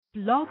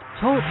Blog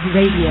Talk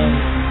Radio.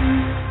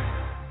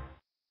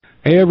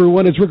 Hey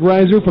everyone, it's Rick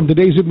Reiser from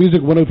Today's Hit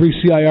Music 103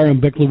 CIR in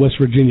Bickley, West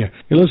Virginia.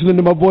 You're listening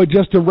to my boy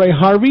Justin Ray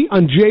Harvey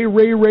on J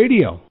Ray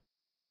Radio.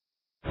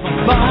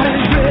 My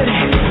body's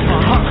ready,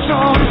 my heart's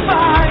on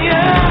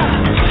fire.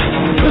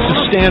 This is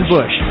Stan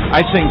Bush.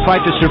 I sing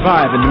Fight to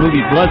Survive in the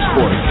movie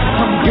Bloodsport.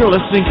 You're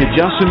listening to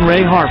Justin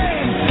Ray Harvey.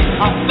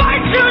 I'll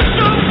fight to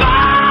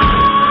survive!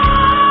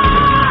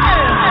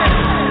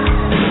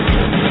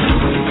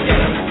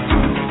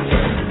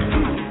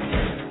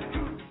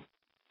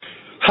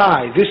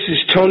 Hi, this is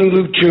Tony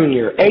Luke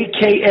Jr.,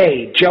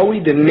 a.k.a. Joey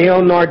the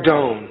Nail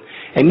Nardone,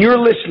 and you're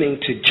listening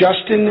to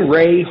Justin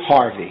Ray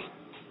Harvey.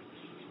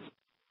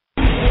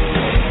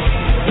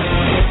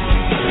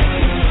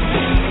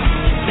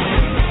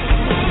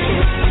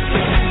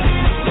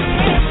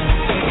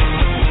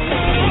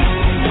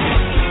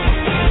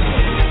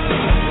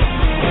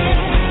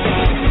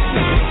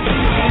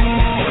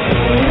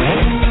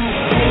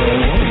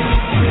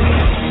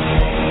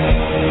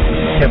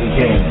 Kevin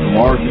Kane from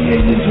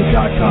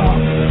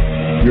RVANinja.com.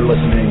 You're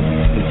listening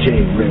to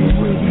J Ray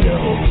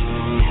Radio.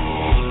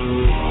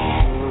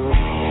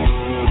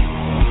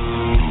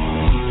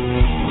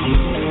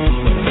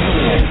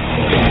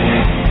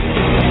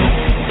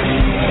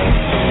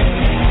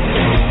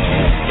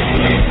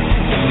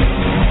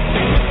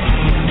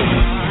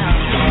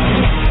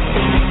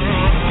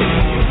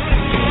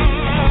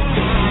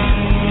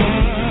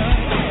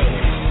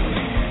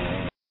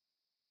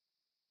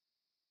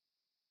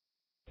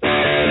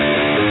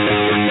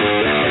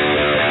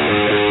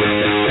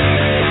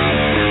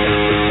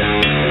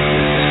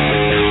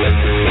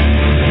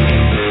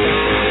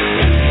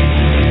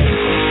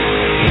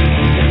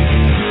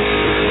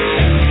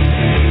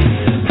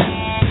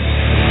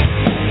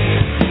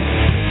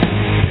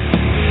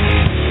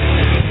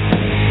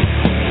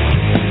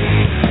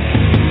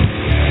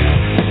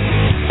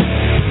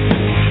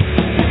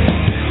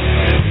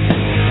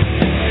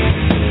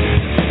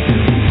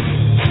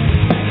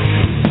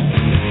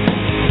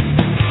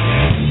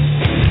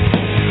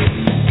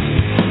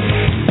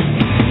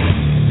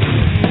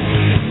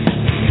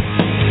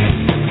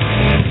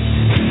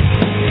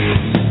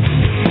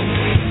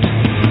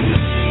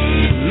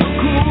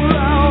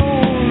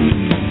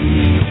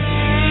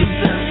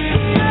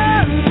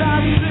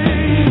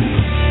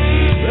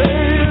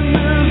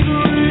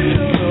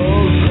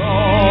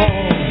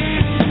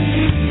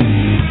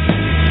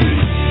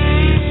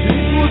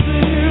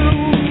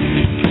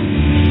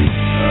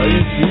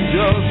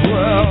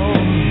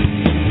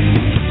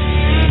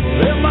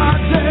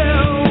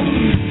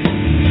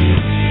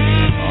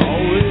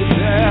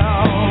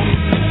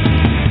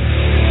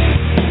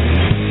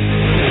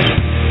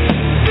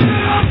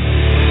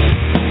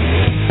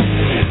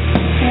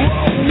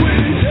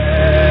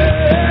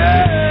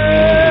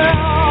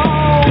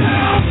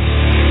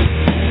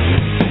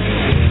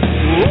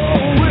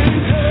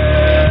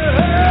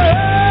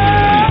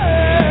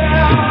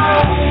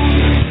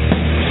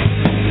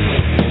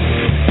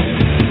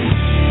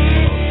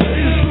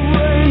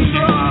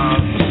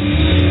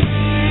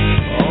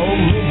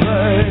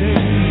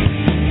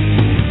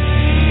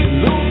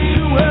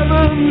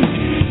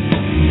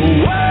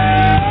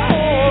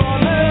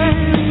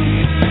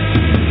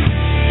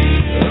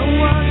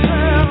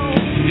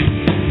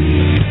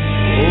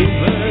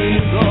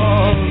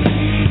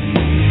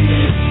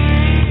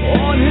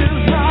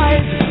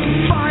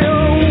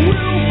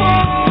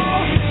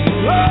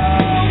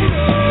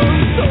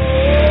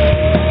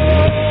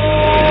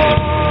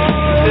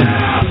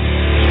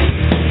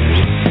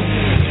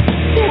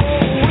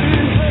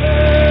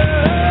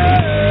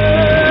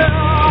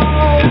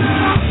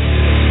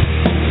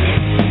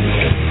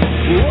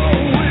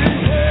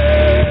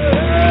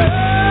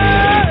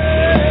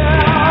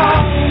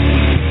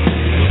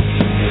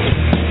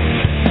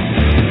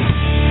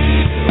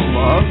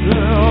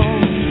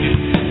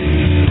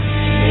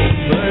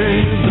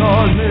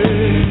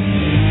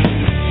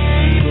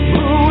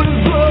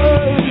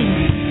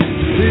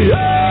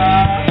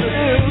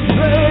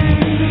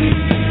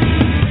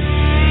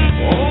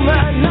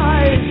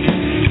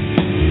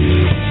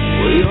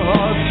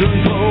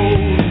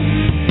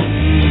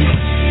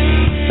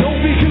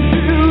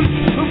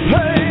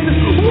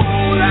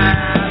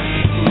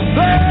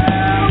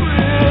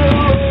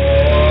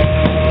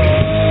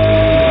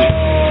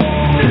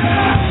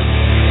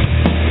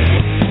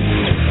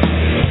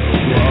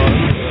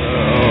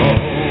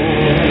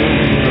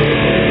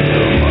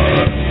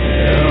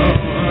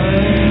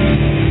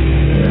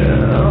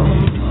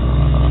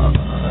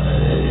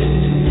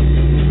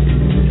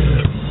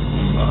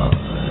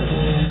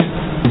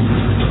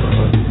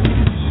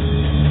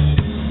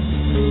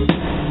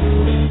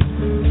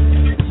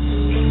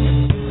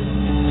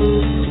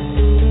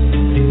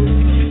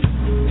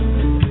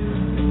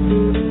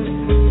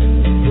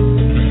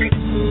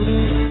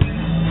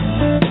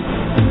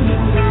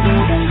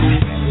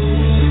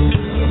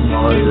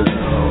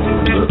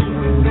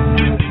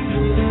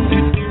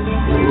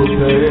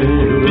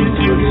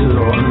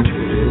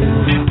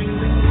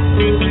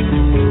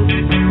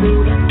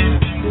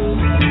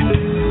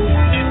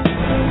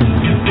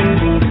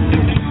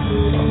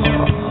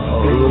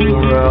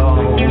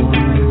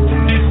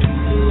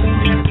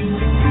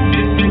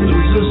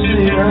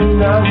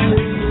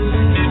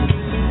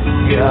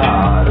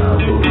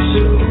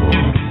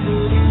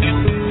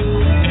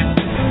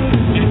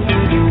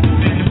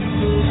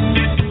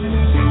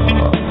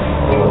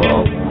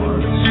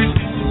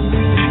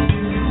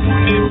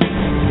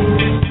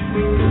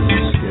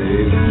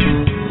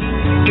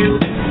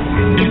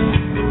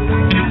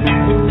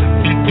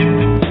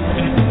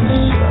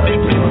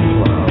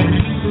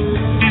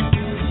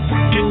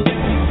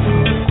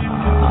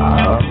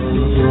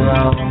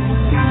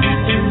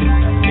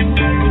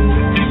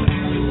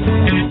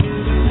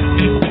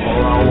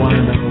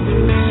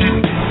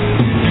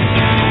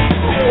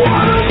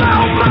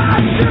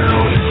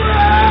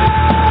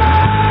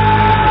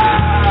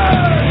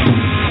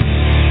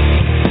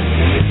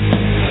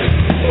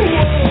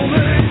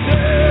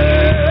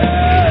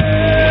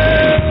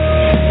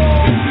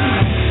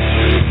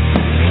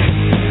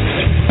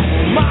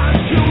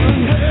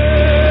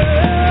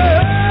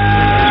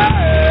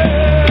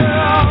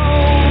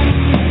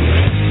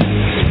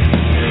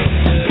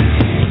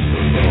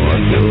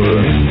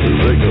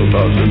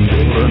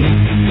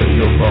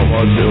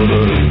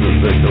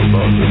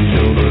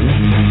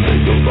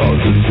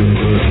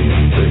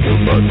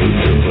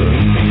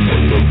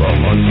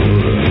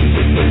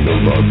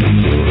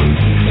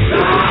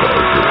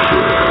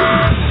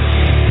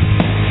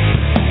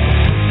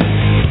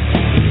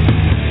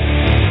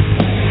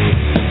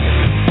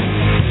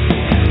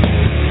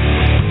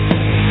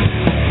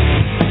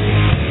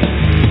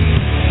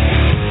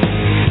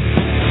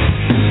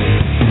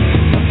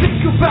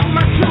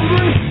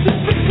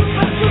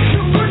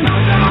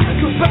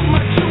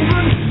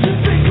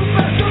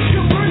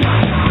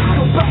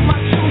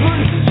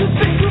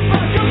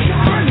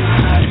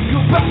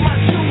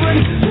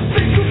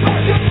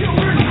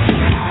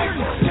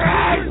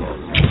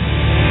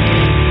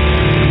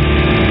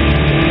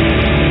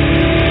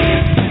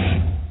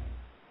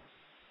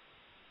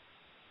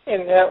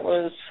 And that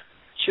was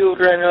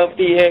Children of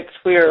the X.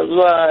 We are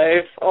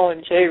live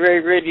on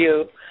J-Ray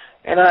Radio,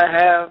 and I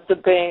have the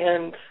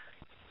band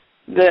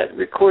that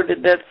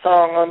recorded that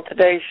song on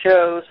today's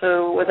show.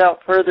 So without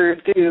further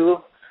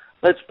ado,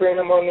 let's bring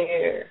them on the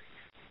air.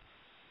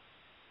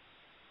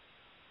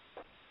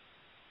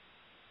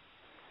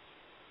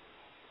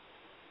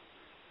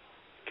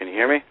 Can you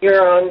hear me?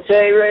 You're on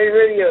J-Ray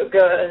Radio,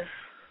 guys.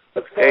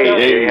 What's going on?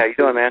 Hey, how you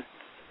doing, man?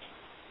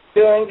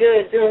 Doing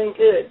good, doing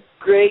good.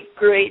 Great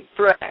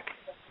track.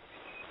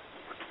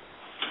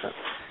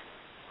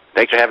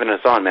 Thanks for having us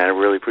on, man. I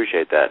really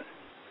appreciate that.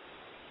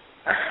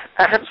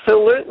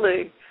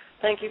 Absolutely.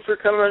 Thank you for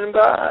coming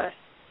by.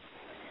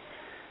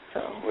 So.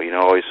 Well,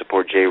 always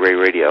support J-Ray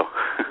Radio.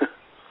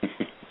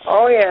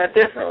 Oh yeah,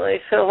 definitely.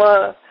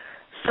 So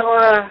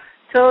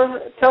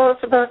tell us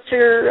about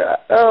your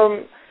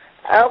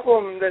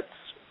album that's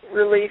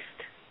released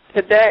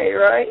today,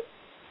 right?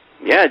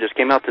 Yeah, it just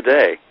came out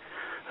today.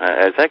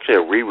 It's actually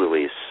a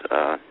re-release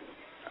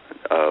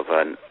of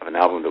an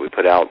album that we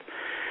put out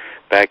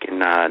back in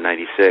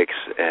 '96,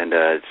 and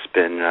it's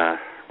been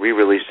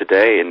re-released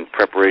today in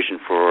preparation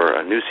for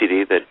a new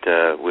CD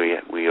that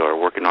we are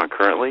working on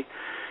currently,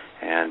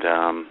 and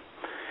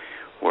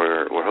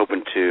we're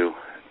hoping to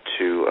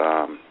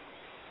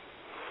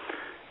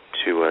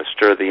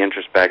stir the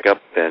interest back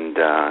up and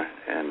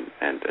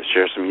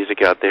share some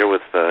music out there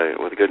with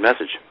a good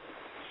message.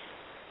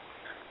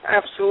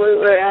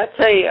 Absolutely. I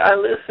tell you, I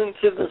listened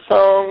to the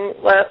song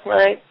last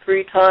night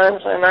 3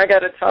 times, and I got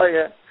to tell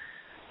you,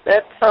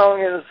 that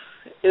song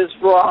is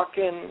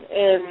rocking,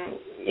 and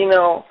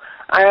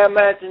I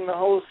imagine the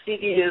whole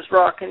CD is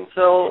rocking.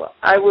 So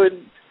I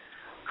would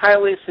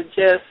highly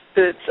suggest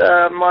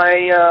that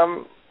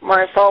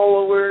my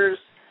followers,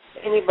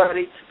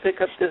 anybody, to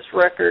pick up this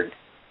record.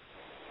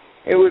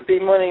 It would be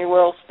money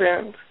well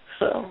spent.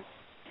 So.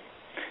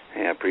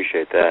 Yeah, I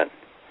appreciate that.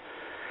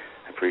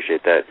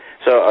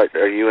 So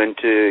you're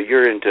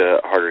into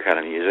harder kind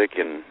of music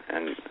and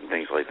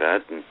things like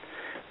that,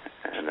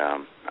 and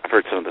I've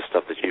heard some of the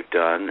stuff that you've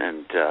done,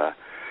 and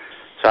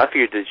so I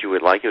figured that you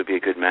would like it would be a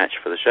good match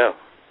for the show.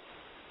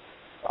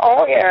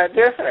 Oh yeah,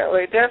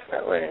 definitely.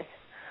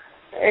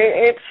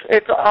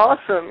 It's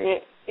awesome.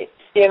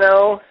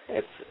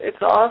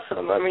 It's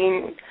awesome. I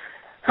mean,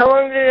 how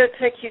long did it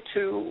take you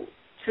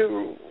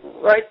to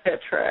write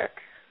that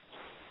track?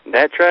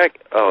 That track?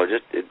 Oh,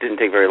 it didn't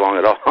take very long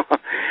at all.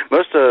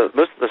 Most of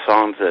the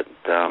songs that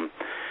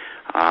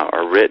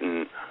are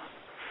written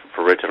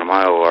for Red Totem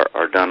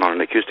are done on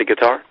an acoustic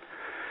guitar,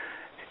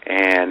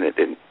 and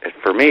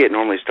for me, it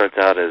normally starts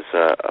out as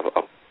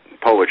a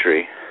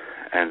poetry,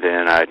 and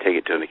then I take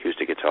it to an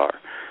acoustic guitar,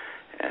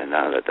 and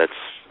that's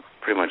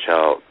pretty much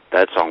how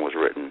that song was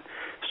written.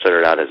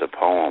 Started out as a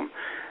poem.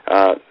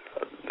 I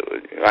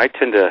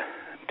tend to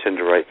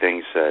write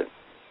things that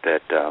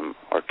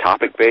are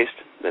topic based,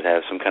 that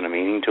have some kind of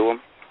meaning to them.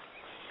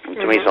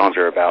 Mm-hmm. To me, songs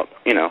are about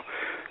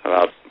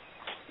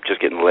just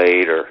getting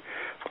laid or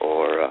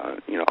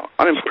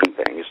unimportant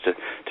things. To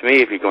me,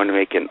 if you're going to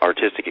make an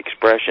artistic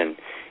expression,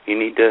 you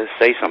need to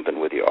say something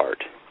with your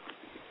art.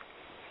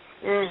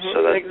 Mm-hmm.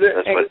 So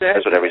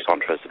that's what every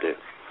song tries to do.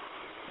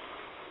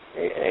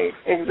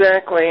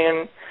 Exactly,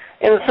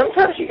 and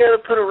sometimes you got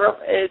to put a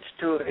rough edge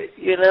to it,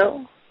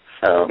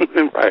 So.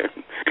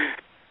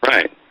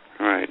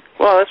 Right.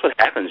 Well, that's what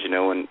happens,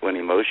 when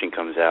emotion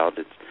comes out.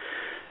 It's,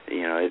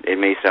 it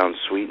may sound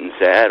sweet and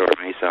sad, or it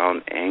may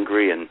sound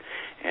angry and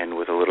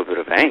with a little bit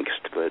of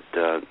angst. But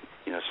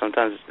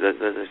sometimes that's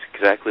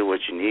exactly what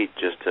you need,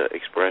 just to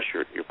express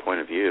your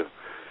point of view.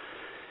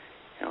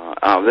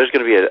 There's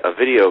going to be a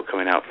video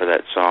coming out for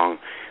that song,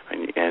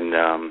 and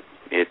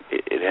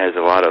it has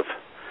a lot of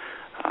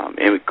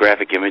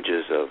graphic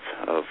images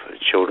of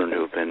children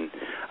who've been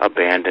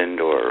abandoned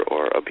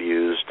or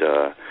abused.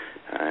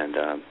 And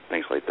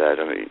things like that.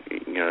 I mean,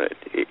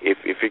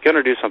 if you're going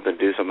to do something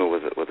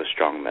with a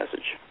strong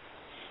message.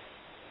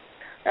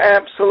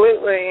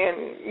 Absolutely,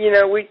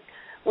 and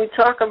we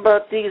talk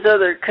about these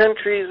other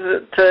countries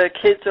that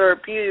kids are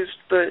abused,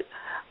 but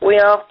we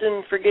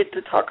often forget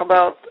to talk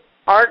about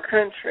our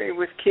country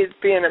with kids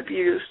being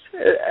abused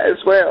as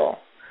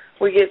well.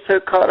 We get so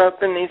caught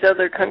up in these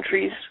other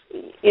countries,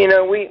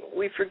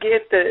 we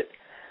forget that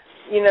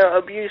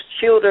abused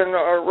children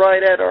are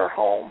right at our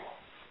home.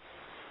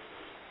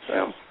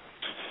 So.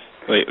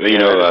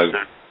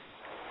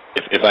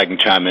 If I can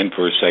chime in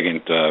for a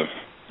second,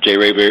 J.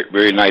 Ray, very,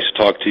 very nice to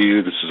talk to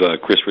you. This is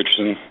Chris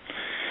Richardson.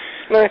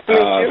 Nice to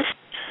meet you.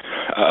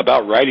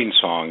 About writing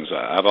songs,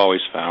 I've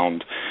always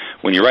found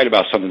when you write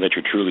about something that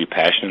you're truly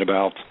passionate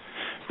about,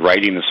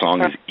 writing the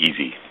song is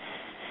easy.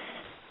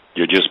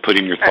 You're just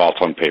putting your thoughts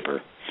on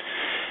paper.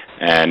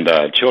 And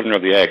Children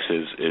of the X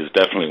is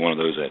definitely one of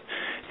those that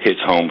hits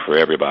home for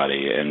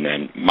everybody. And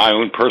then my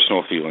own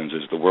personal feelings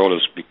is the world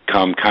has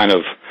become kind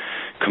of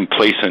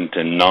complacent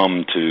and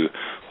numb to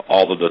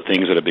all of the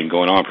things that have been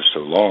going on for so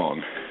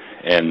long.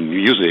 And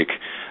music,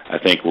 I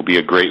think, will be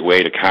a great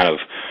way to kind of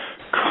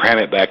cram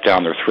it back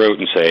down their throat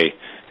and say,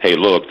 hey,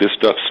 look, this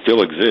stuff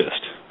still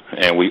exists,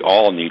 and we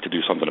all need to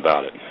do something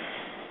about it.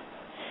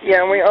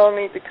 Yeah, and we all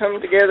need to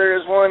come together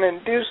as one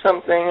and do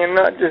something and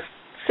not just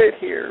sit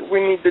here.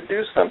 We need to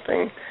do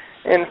something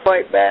and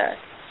fight back,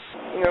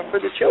 for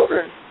the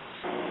children,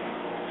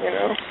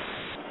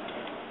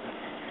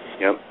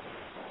 Yep.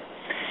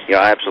 Yeah,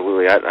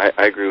 absolutely.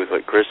 I agree with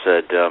what Chris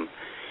said.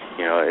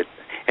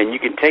 And you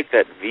can take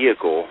that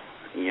vehicle,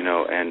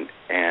 and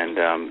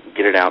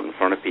get it out in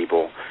front of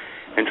people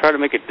and try to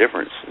make a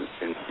difference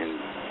in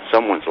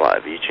someone's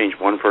life. You change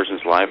one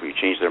person's life, or you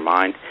change their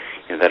mind,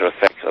 that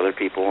affects other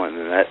people, and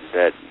then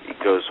that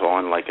goes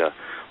on like a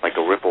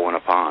ripple in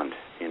a pond.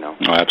 Oh,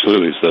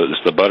 absolutely.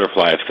 It's the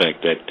butterfly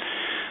effect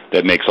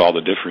that makes all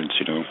the difference.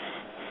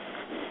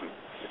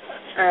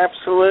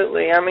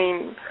 Absolutely. I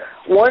mean,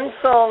 one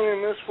song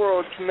in this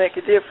world can make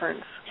a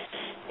difference.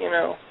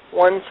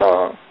 One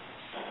song.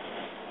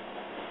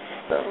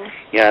 So.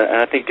 Yeah,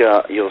 and I think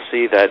you'll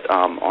see that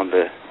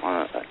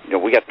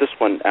we got this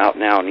one out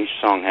now, and each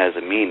song has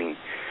a meaning.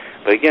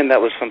 But again,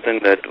 that was something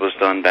that was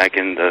done back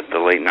in the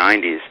late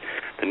 90s.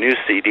 The new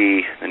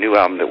CD, the new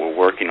album that we're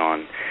working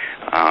on,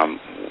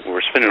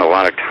 we're spending a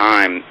lot of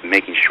time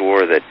making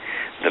sure that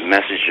the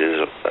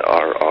messages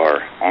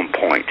are on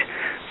point.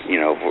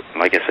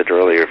 Like I said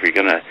earlier, if you're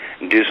going to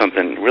do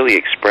something, really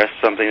express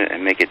something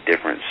and make a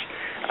difference.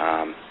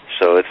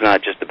 So it's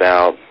not just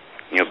about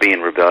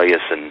being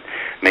rebellious and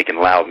making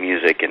loud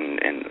music and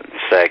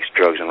sex,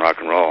 drugs, and rock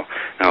and roll.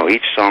 No,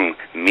 each song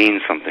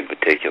means something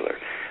particular.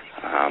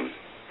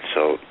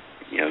 So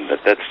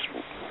that's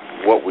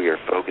what we are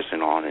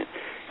focusing on.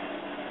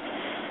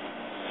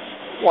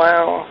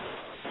 Wow.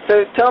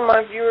 So tell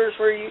my viewers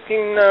where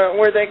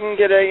they can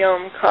get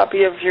a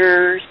copy of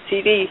your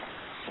CD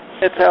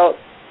that's out.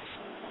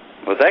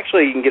 Well, it's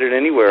actually, you can get it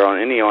anywhere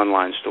on any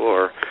online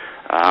store.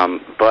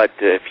 But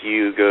if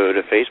you go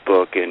to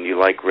Facebook and you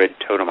like Red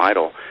Totem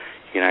Idol,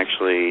 you can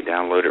actually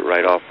download it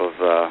right off of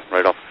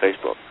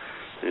Facebook.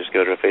 So just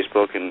go to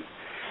Facebook and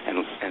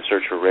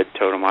search for Red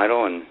Totem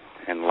Idol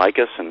and like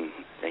us and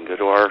go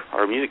to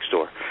our music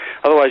store.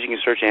 Otherwise, you can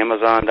search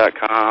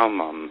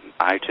Amazon.com,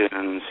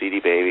 iTunes, CD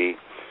Baby,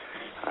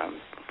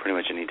 pretty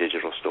much any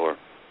digital store.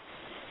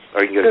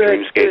 Or you can go to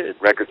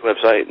Dreamscape Records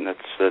website, and that's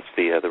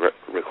the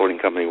recording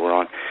company we're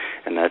on,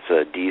 and that's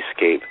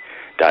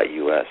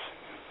dscape.us.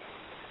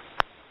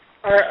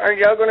 Are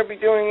y'all going to be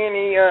doing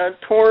any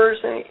tours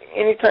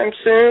anytime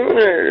soon,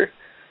 or?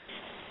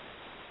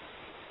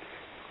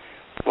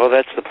 Well,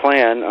 that's the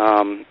plan.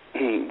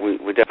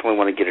 We definitely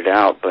want to get it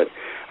out, but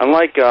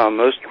unlike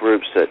most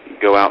groups that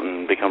go out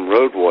and become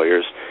road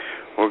warriors,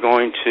 we're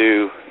going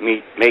to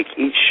make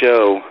each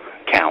show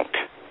count,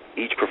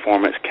 each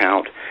performance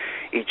count,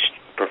 each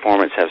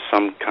performance has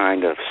some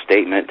kind of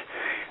statement.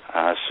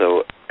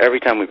 So every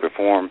time we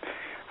perform,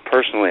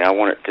 personally, I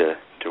want it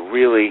to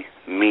really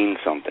mean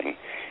something.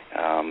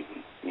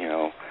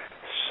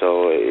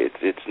 So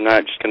it's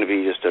not just going to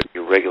be just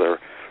a regular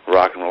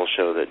rock and roll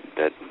show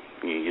that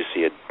you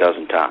see a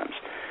dozen times.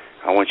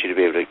 I want you to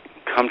be able to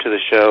come to the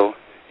show,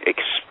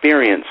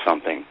 experience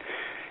something,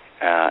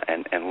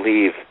 and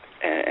leave,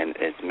 and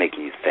it's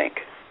making you think.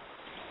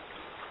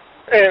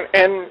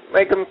 And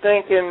make them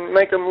think and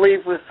make them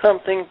leave with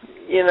something,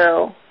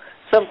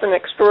 something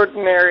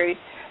extraordinary.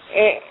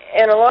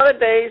 And a lot of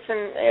days,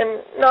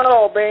 and not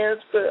all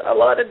bands, but a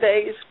lot of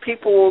days,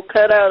 people will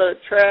cut out a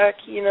track,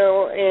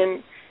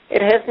 and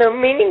it has no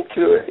meaning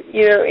to it.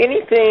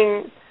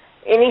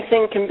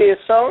 Anything can be a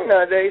song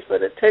nowadays,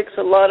 but it takes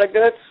a lot of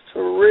guts to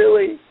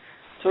really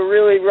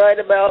write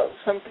about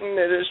something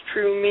that is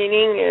true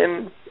meaning,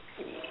 and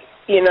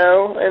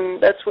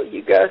that's what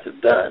you guys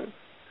have done.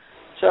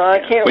 So I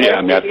can't wait to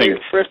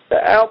hear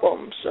the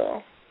album.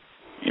 So.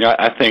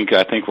 I think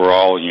we're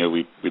all,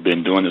 we've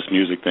been doing this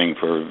music thing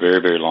for a very,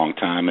 very long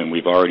time, and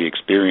we've already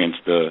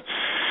experienced the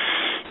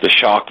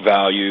shock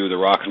value, the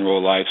rock and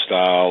roll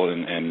lifestyle,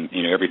 and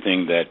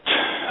everything that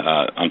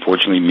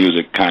unfortunately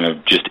music kind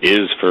of just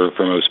is for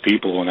most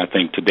people. And I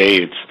think today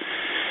it's,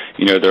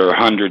 there are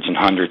hundreds and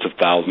hundreds of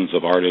thousands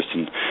of artists,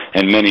 and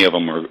many of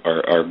them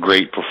are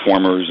great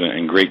performers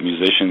and great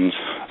musicians.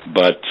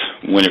 But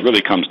when it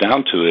really comes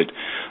down to it,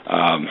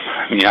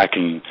 I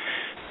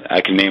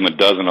can name a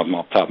dozen of them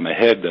off the top of my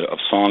head of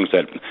songs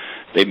that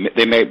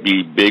they may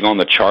be big on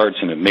the charts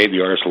and have made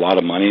the artist a lot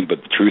of money,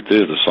 but the truth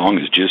is the song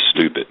is just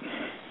stupid.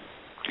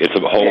 It's a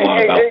whole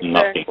lot about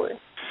nothing.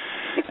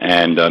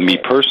 And me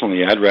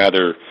personally, I'd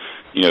rather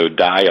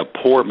die a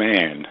poor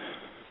man,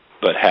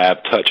 but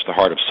have touched the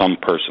heart of some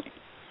person,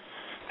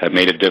 have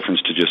made a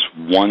difference to just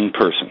one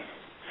person,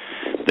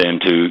 than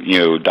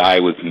to, die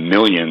with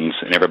millions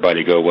and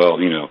everybody go, well,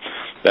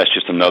 that's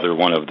just another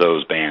one of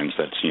those bands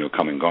that's,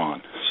 come and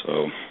gone.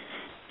 So.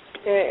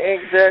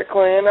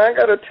 Exactly, and I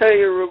got to tell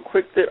you real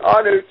quick that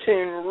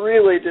auto-tune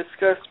really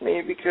disgusts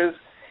me because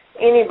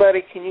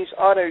anybody can use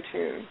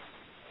auto-tune.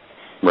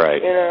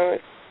 Right.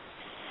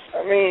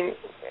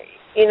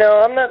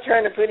 I'm not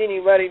trying to put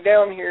anybody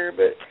down here,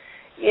 but,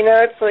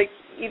 it's like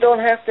you don't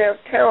have to have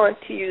talent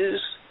to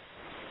use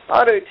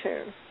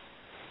auto-tune.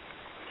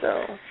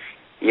 So.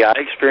 Yeah,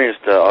 I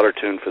experienced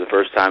auto-tune for the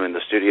first time in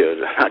the studio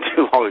not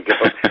too long ago.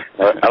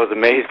 I was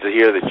amazed to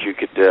hear that you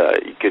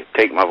could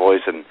take my voice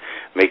and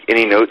make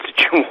any notes that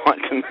you want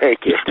to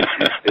make it.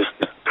 It's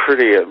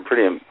pretty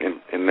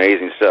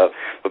amazing stuff.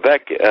 But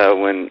back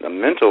when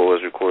Mental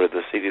was recorded,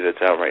 the CD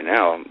that's out right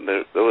now,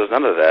 there was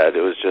none of that.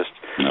 It was just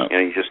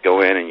you just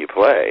go in and you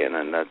play, and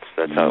then that's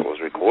how it was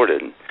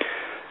recorded.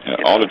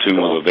 Auto-tune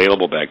was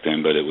available back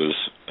then, but it was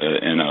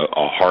in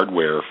a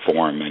hardware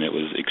form, and it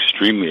was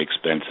extremely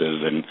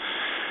expensive, and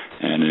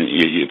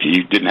if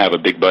you didn't have a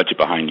big budget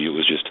behind you, it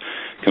was just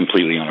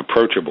completely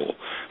unapproachable.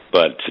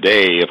 But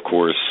today, of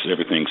course,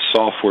 everything's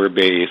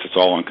software-based, it's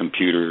all on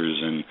computers,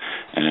 and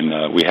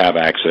we have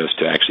access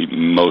to actually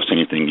most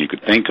anything you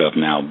could think of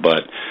now,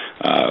 but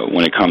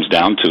when it comes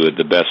down to it,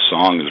 the best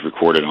song is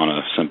recorded on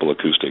a simple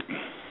acoustic.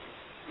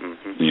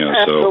 Mm-hmm.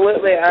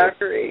 Absolutely, I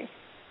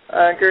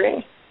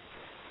agree.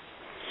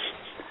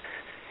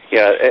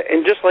 Yeah,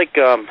 and just like,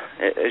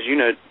 as you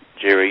know,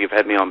 Jerry, you've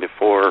had me on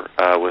before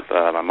with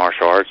my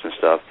martial arts and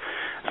stuff.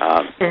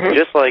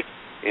 Just like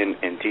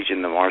in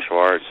teaching the martial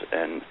arts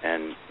and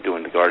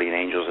doing the Guardian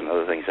Angels and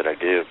other things that I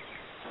do,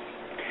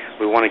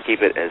 we want to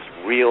keep it as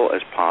real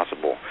as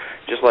possible.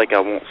 Just like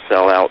I won't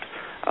sell out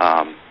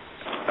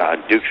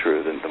Duke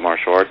Shrew, the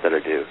martial arts that I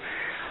do,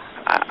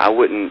 I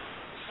wouldn't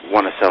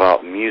want to sell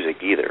out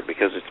music either,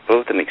 because it's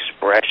both an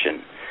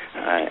expression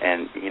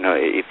and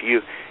if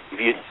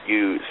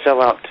you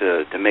sell out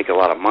to make a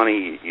lot of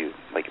money, you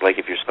like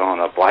if you're selling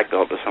a black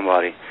belt to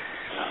somebody,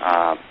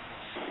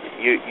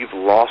 you've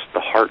lost the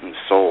heart and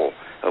soul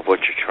of what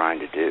you're trying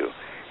to do.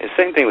 And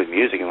same thing with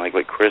music, and like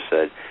what Chris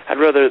said, I'd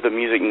rather the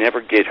music never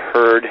get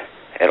heard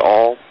at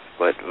all,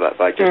 but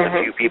by just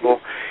a few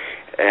people,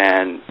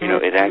 and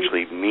it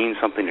actually means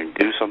something and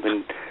do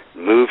something,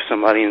 move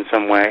somebody in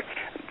some way,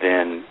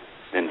 than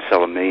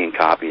sell 1 million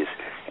copies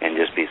and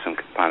just be some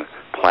kind of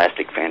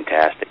plastic,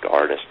 fantastic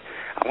artist.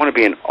 I want to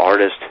be an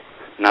artist,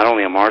 not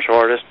only a martial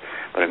artist,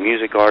 but a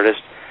music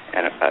artist,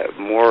 and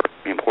more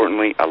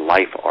importantly, a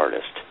life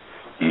artist.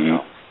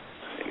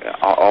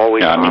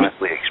 Always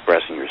honestly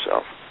expressing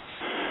yourself.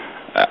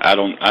 I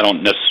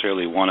don't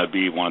necessarily want to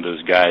be one of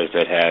those guys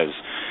that has,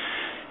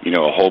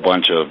 a whole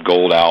bunch of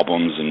gold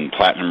albums and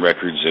platinum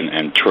records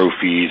and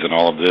trophies and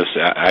all of this.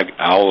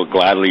 I'll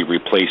gladly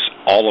replace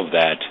all of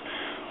that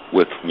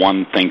with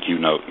one thank you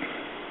note.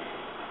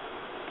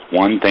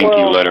 One thank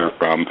you letter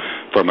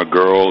from a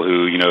girl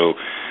who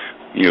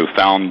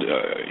found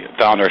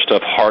our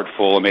stuff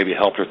heartful and maybe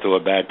helped her through a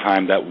bad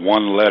time. That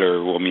one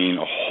letter will mean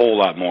a whole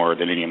lot more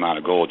than any amount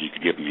of gold you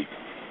could give me.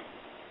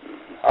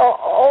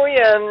 Oh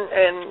yeah,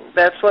 and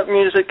that's what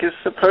music is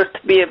supposed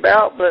to be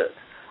about. But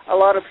a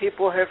lot of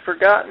people have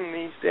forgotten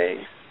these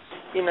days.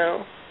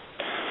 No,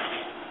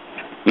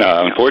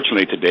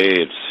 unfortunately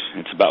today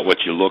it's about what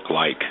you look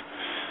like.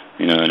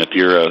 And if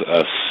you're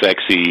a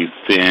sexy,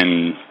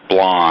 thin,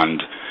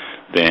 blonde,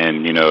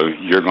 then,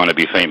 you're going to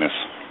be famous.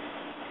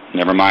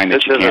 Never mind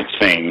that you can't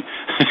sing.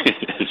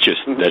 That's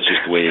just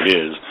the way it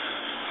is.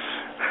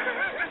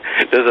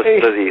 Does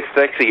the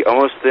sexy,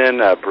 almost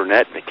thin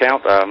brunette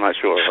count? I'm not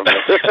sure.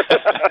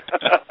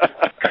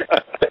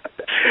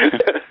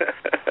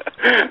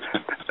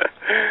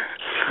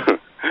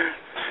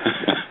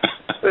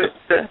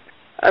 But,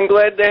 I'm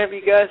glad to have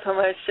you guys on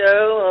my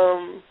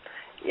show.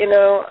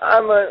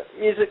 I'm a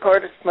music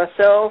artist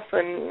myself,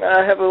 and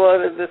I have a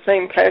lot of the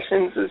same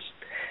passions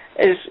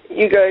as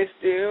you guys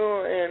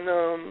do, and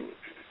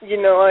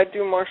I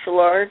do martial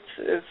arts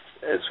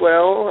as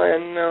well,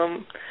 and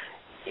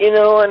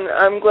and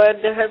I'm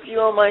glad to have you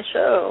on my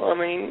show. I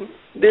mean,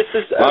 this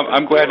is.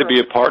 I'm glad to be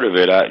a part of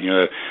it.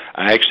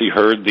 I actually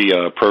heard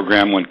the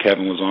program when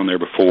Kevin was on there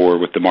before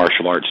with the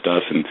martial arts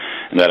stuff, and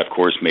that of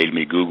course made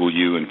me Google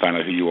you and find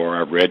out who you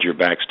are. I've read your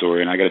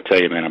backstory, and I got to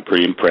tell you, man, I'm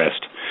pretty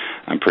impressed.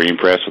 I'm pretty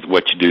impressed with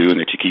what you do and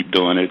that you keep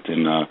doing it,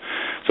 and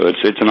so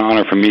it's an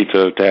honor for me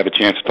to have a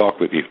chance to talk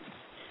with you.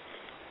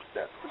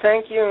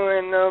 Thank you,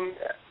 and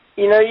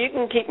you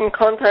can keep in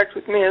contact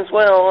with me as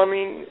well. I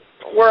mean,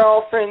 we're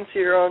all friends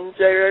here on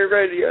JRA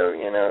Radio,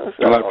 So.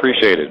 Well, I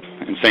appreciate it,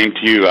 and same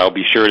to you. I'll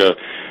be sure to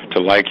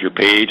like your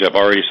page. I've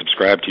already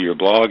subscribed to your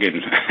blog,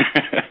 and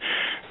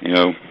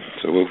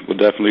so we'll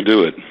definitely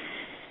do it.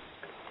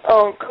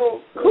 Oh,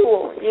 cool.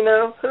 Who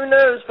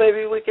knows?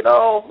 Maybe we could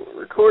all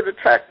record a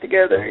track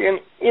together.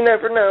 You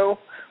never know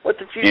what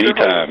the future holds.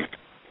 Anytime.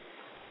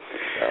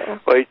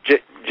 Well,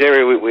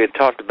 Jerry, we had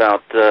talked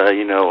about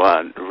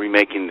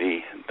remaking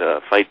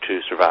the "Fight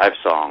to Survive"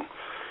 song,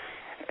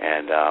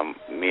 and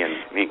me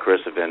and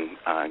Chris have been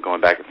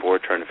going back and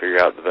forth trying to figure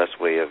out the best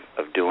way of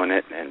doing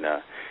it and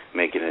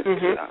making it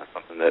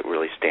something that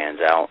really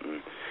stands out.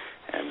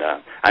 And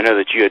I know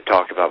that you had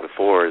talked about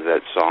before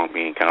that song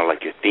being kind of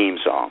like your theme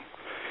song.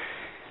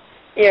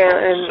 Yeah,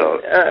 and so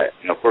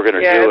if we're going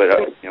to do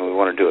it, we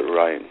want to do it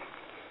right.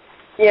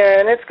 Yeah,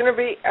 and it's going to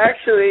be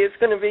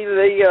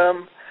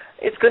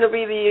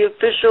the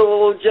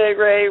official J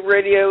Ray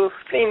Radio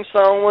theme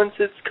song once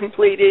it's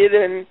completed,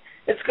 and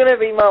it's going to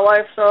be my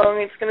life song.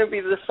 It's going to be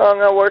the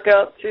song I work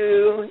out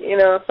to.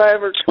 If I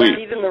ever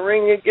compete in the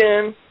ring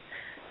again,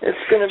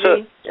 it's going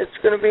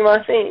to be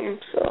my theme.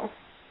 So.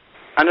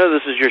 I know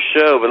this is your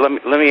show, but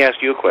let me ask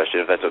you a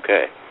question, if that's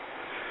okay.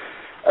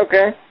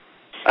 Okay.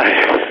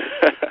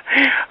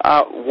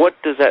 What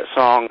does that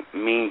song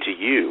mean to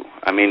you?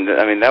 I mean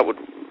that would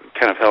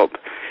kind of help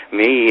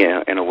me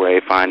in a way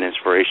find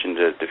inspiration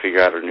to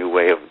figure out a new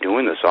way of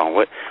doing the song.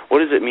 What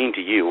does it mean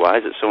to you? Why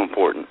is it so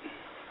important?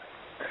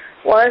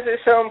 Why is it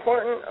so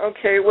important?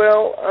 Okay,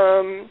 well,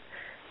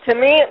 to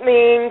me it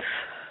means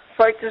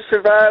fight to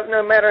survive.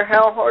 No matter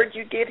how hard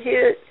you get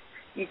hit,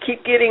 you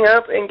keep getting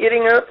up,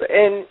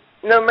 and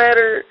no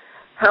matter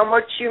how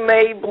much you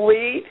may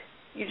bleed,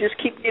 you just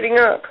keep getting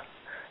up.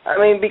 I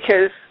mean,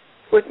 because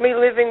with me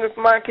living with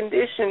my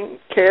condition,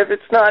 Kev,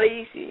 it's not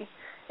easy.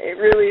 It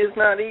really is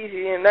not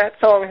easy, and that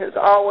song has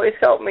always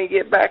helped me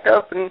get back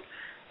up and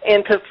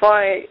to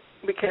fight.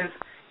 Because,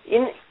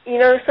 you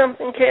know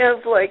something,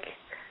 Kev? Like,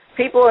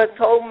 people have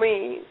told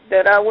me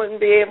that I wouldn't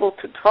be able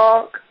to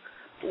talk,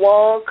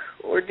 walk,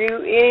 or do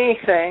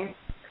anything,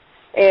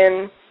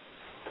 and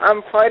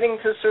I'm fighting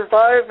to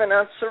survive, and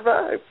I've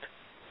survived.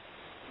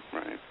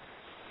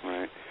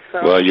 Right. So,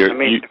 well, you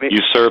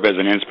serve as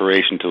an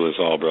inspiration to us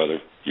all, brother.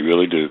 You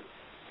really do.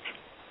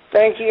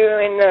 Thank you,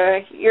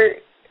 and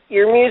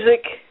your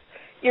music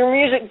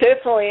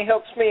definitely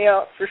helps me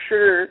out for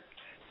sure.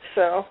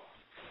 So,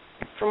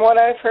 from what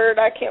I've heard,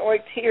 I can't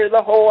wait to hear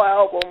the whole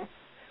album.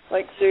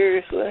 Like,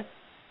 seriously.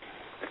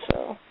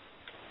 So.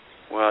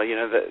 Well,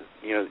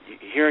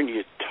 hearing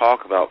you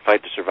talk about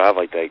Fight to Survive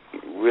like that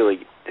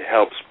really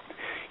helps,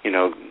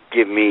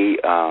 give me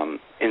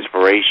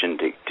inspiration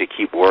to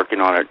keep working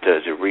on it,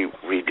 to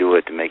redo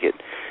it, to make it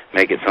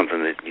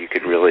something that you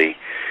could really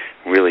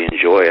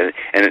enjoy.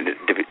 And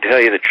to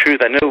tell you the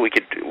truth, I know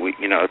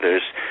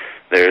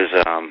there's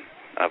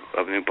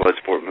a new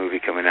Bloodsport movie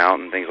coming out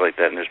and things like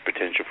that, and there's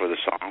potential for the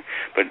song.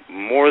 But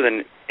more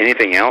than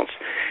anything else,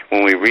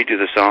 when we redo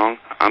the song,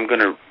 I'm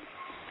gonna,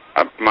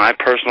 my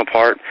personal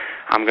part,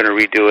 I'm gonna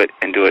redo it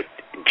and do it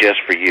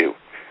just for you.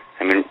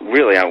 I mean,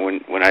 really,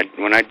 when I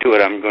do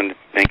it, I'm going to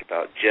think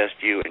about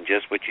just you and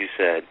just what you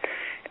said.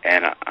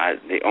 And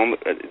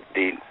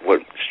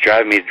what's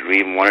driving me to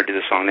even want to do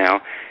the song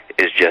now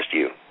is just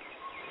you.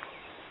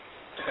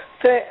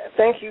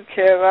 Thank you,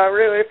 Kev. I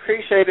really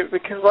appreciate it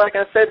because, like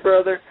I said,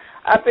 brother,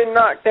 I've been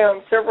knocked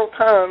down several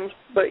times,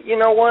 but you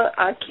know what?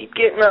 I keep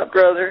getting up,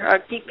 brother. I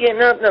keep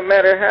getting up no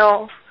matter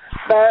how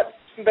bad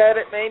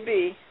it may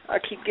be. I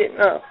keep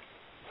getting up.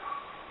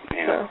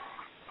 Yeah. So.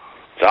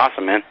 It's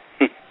awesome, man.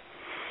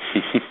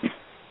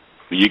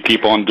 You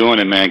keep on doing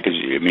it, man, because,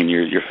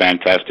 you're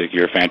fantastic.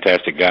 You're a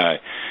fantastic guy.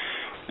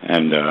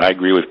 And I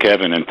agree with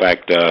Kevin. In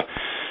fact,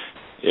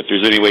 if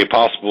there's any way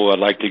possible, I'd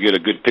like to get a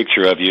good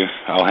picture of you.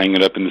 I'll hang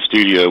it up in the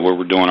studio where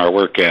we're doing our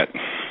work at.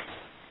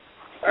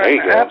 There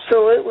you go.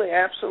 Absolutely.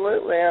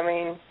 I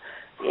mean,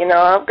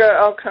 I've got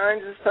all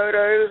kinds of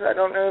photos. I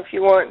don't know if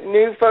you want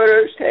new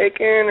photos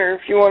taken or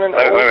if you want an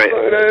old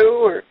photo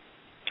or...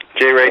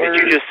 J. Ray, did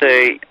you just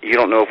say you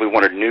don't know if we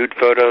wanted nude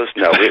photos?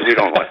 No, we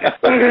don't want that.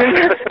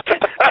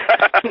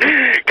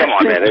 Come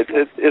on, man.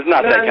 It's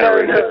not that kind of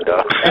ridiculous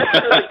stuff.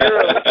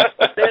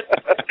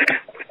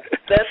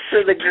 That's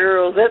for the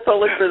girls. That's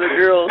only for the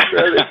girls,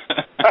 brother.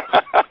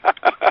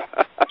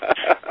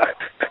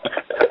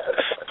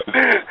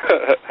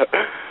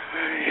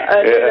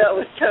 I knew that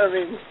was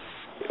coming.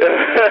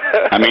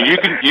 I mean,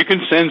 you can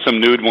send some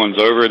nude ones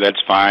over.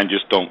 That's fine.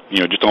 Just don't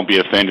be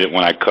offended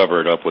when I cover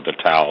it up with a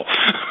towel.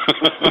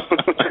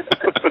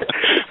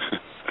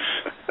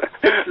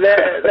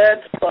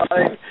 That's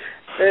fine.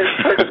 That's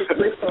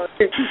perfectly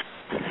fine.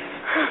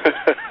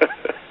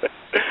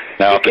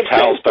 Now, if the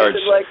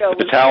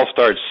towel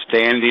starts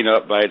standing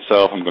up by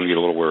itself, I'm going to get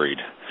a little worried.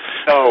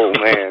 Oh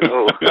man!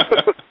 Oh.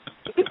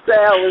 The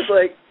towel is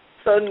like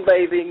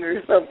sunbathing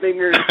or something,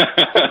 or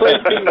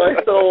cleansing my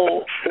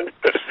soul.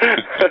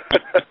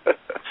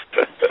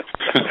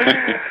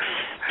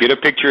 Get a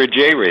picture of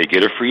J. Ray.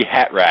 Get a free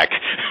hat rack.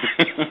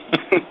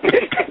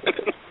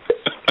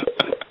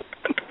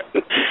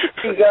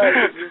 You got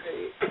it.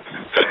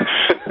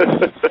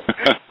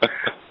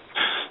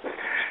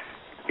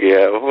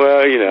 Yeah,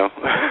 well,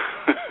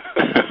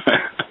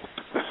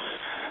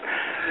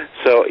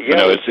 So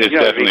it's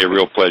definitely a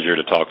real pleasure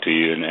to talk to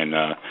you, and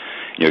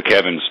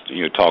Kevin's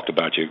talked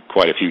about you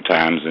quite a few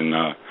times,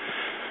 and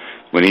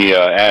when he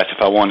asked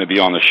if I wanted to be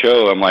on the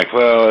show, I'm like,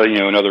 well,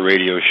 another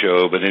radio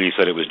show. But then he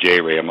said it was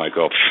J. Ray. I'm like,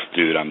 oh,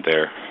 dude, I'm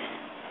there.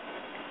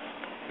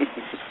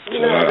 So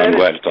I'm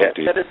glad to talk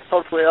to you. That is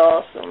totally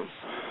awesome.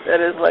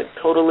 That is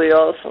totally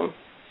awesome.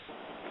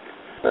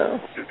 So.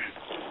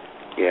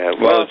 Yeah.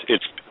 Well,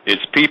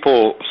 it's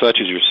people such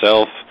as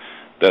yourself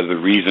that are the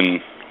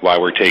reason why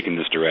we're taking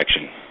this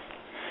direction.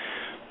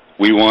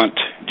 We want,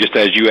 just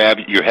as you have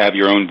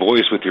your own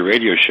voice with your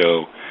radio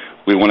show,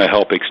 we want to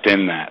help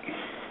extend that.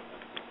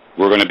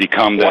 We're going to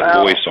become that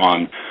voice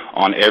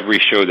on every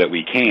show that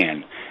we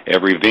can,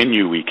 every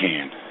venue we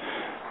can.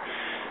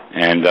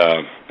 And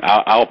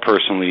I'll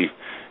personally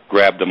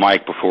grab the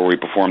mic before we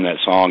perform that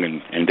song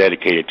and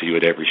dedicate it to you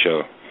at every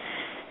show.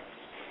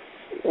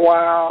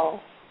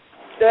 Wow.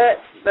 That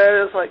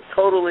is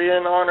totally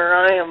an honor.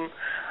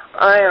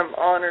 I am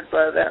honored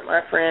by that,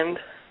 my friend.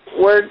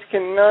 Words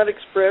cannot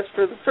express.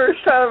 For the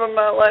first time in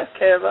my life,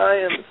 Kev, I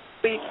am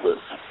speechless.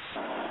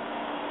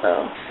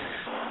 So.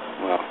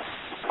 Well,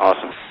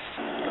 awesome.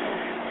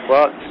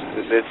 Well,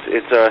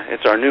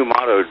 it's our new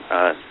motto,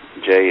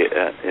 Jay,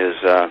 is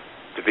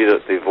to be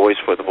the voice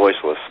for the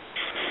voiceless,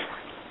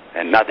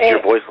 and not that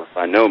you're voiceless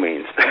by no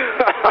means. That's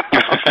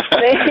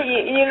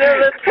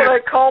what I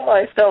call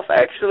myself,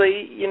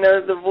 actually.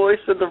 The voice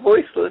of the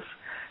voiceless.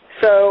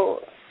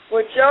 So,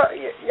 which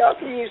y'all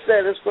can use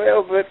that as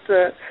well. But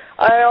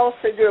I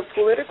also do a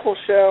political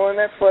show, and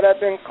that's what I've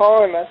been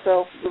calling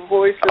myself, the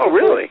voice of the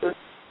voiceless.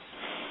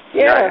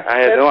 Yeah,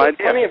 I had no idea.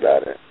 What's funny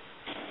about it.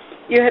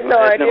 You had no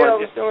idea I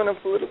was doing a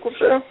political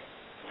show?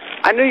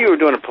 I knew you were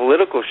doing a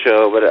political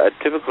show, but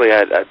typically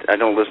I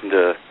don't listen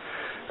to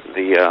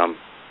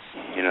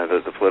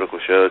the political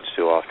shows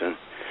too often.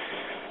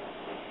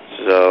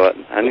 So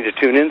I need to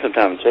tune in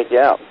sometime and check you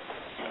out.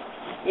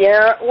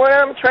 Yeah, what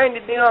I'm trying to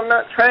do, I'm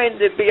not trying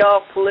to be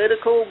all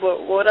political,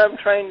 but what I'm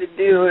trying to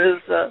do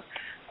is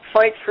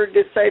fight for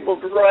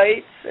disabled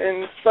rights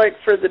and fight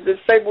for the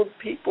disabled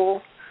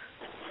people,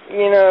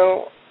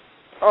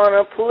 on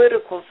a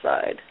political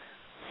side.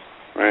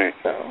 Right.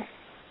 So,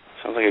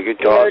 sounds like a good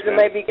cause. To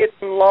maybe get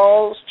some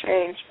laws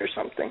changed or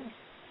something.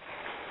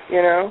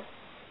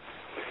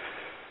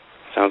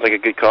 Sounds like a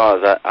good cause.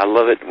 I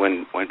love it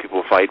when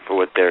people fight for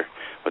what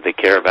they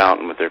care about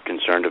and what they're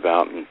concerned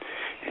about, and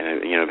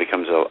it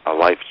becomes a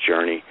life's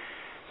journey.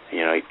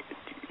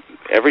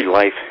 Every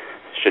life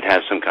should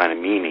have some kind of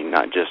meaning,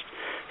 not just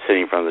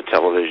sitting in front of the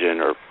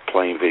television or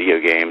playing video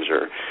games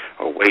or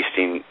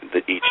wasting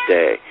each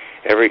day.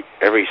 Every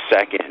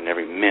second and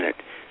every minute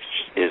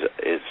is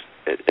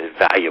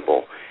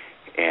valuable,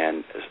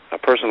 and a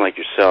person like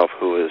yourself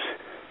who is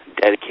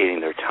dedicating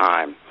their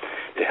time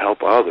to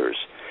help others,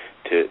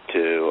 to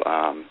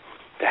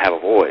have a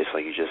voice,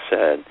 like you just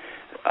said,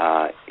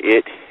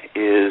 it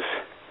is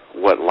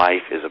what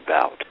life is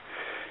about.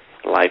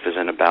 Life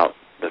isn't about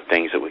the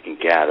things that we can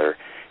gather,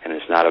 and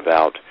it's not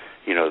about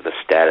the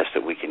status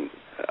that we can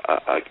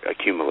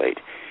accumulate.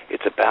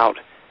 It's about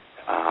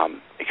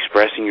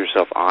expressing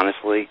yourself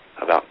honestly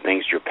about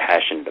things you're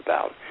passionate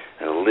about,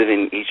 and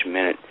living each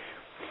minute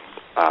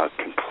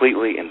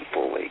completely and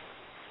fully,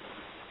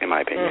 in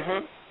my opinion.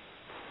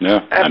 Mm-hmm. Yeah,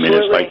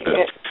 absolutely.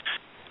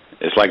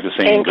 It's like the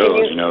saying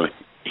goes,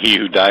 he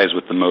who dies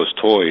with the most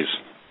toys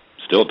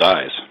still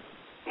dies.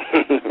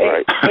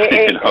 Right.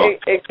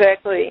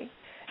 Exactly.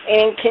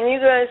 And can you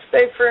guys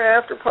stay for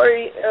an after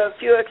party a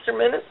few extra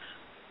minutes?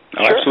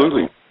 Oh, sure.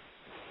 Absolutely.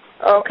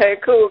 Okay,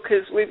 cool,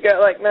 because we've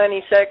got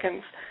 90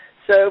 seconds.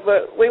 So,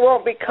 but we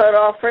won't be cut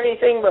off or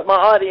anything, but my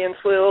audience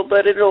will,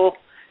 but it'll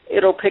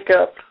pick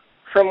up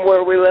from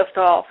where we left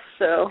off.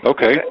 So.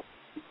 Okay.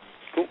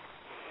 Cool.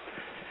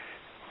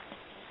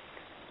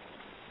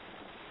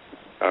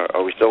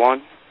 Are we still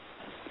on?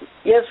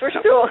 Yes, we're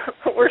still on.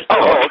 I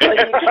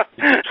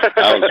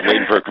was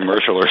waiting for a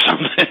commercial or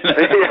something.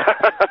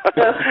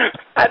 No,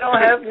 I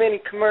don't have many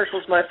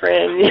commercials, my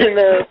friend.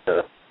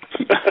 So.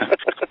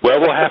 Well,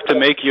 we'll have to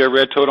make you a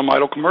Red Totem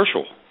Idol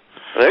commercial.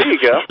 There you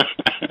go.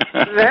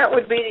 That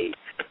would be,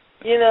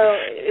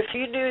 if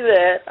you do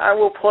that, I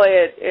will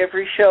play it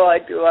every show I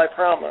do, I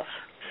promise.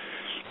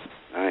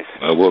 Nice.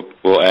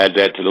 We'll add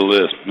that to the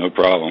list, no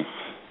problem.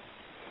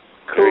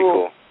 Cool. Very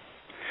cool.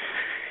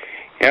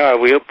 Yeah,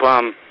 we hope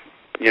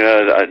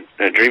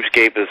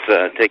Dreamscape is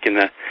taking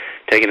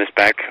us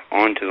back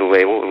onto the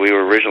label. We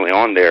were originally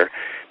on there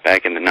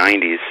back in the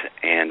 '90s,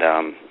 and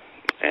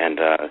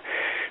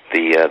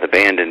the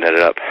band ended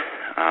up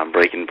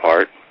breaking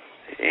apart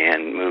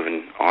and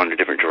moving on to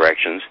different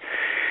directions.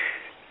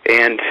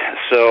 And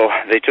so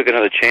they took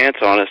another chance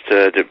on us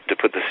to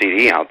put the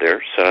CD out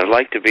there. So I'd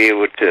like to be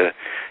able to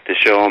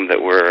show them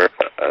that we're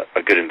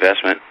a good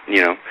investment,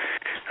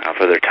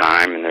 for their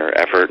time and their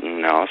effort,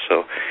 and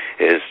also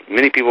as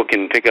many people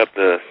can pick up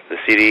the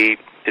CD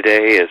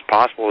today as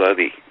possible. That'd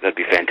be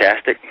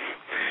fantastic.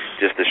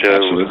 Just to show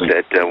Absolutely.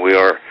 that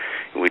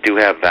we do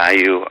have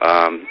value,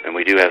 and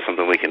we do have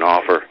something we can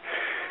offer.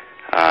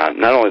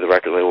 Not only the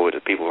record label, but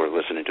the people who are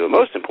listening to it.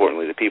 Most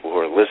importantly, the people who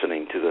are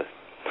listening to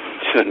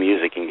the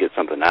music and get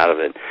something out of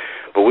it.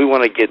 But we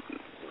want to get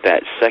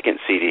that second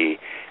CD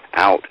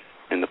out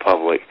in the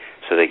public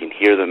so they can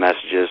hear the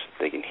messages,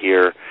 they can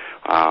hear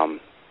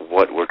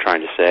what we're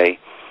trying to say,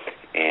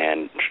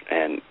 and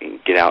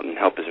get out and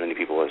help as many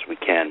people as we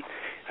can.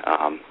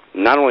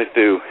 Not only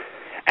through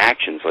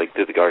actions like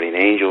through the Guardian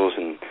Angels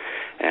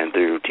and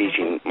through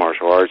teaching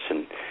martial arts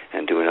and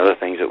doing other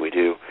things that we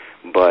do,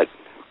 but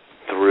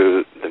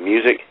through the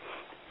music,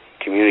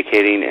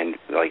 communicating, and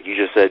like you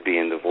just said,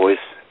 being the voice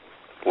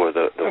for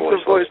the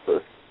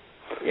voiceless.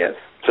 Yes.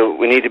 So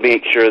we need to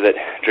make sure that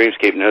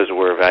Dreamscape knows that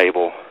we're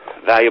valuable,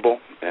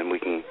 and we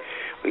can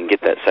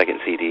get that second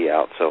CD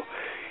out. So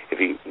if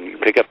you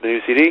pick up the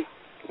new CD,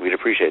 we'd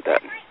appreciate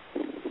that.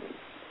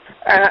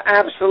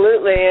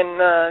 Absolutely. And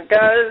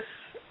guys,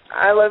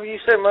 I love you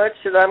so much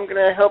that I'm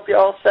going to help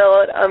y'all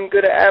sell it. I'm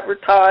going to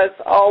advertise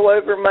all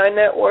over my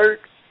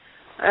networks.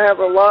 I have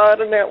a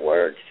lot of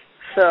networks,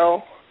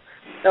 so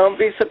don't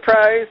be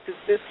surprised if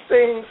this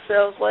thing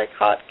sells like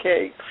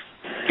hotcakes.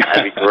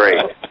 That'd be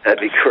great.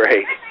 That'd be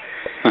great.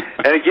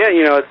 And again,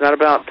 it's not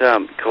about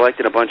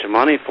collecting a bunch of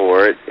money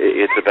for it.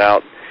 It's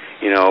about,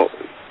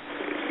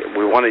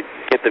 we want to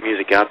get the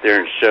music out there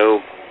and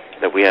show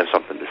that we have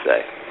something to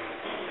say.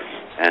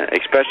 And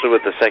especially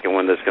with the second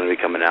one that's going to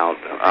be coming out,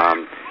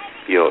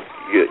 you'll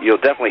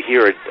definitely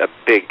hear a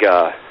big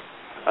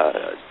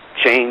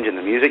change in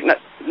the music. Not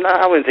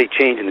I wouldn't say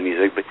change in the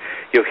music, but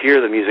you'll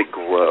hear the music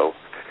grow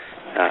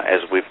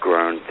as we've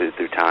grown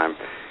through time.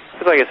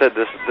 Because like I said,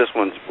 this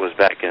one was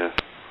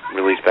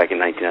released back in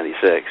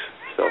 1996.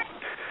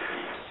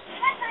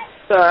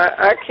 So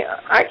I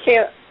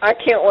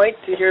can't wait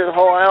to hear the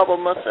whole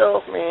album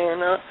myself,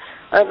 man.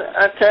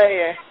 I tell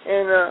you,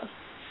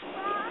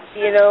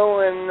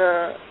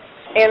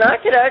 and I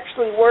could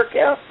actually work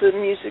out the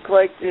music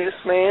like this,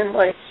 man.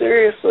 Like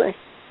seriously.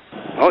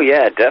 Oh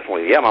yeah,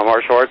 definitely. Yeah, my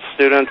martial arts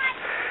students,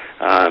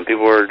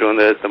 people who are doing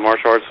the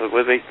martial arts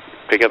with me,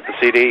 pick up the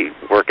CD,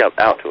 work out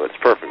to it. It's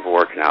perfect for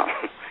working out.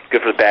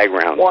 Good for the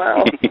background.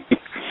 Wow.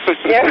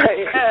 yeah,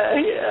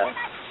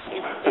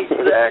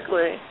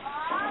 exactly.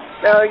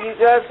 Now, are you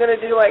guys going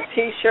to do like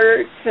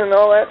T-shirts and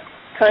all that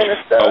kind of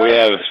stuff? Oh,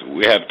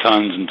 we have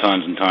tons and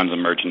tons and tons of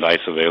merchandise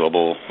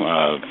available,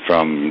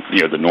 from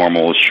the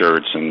normal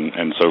shirts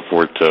and so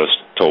forth to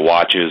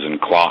watches and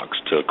clocks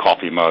to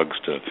coffee mugs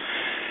to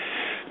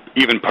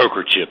even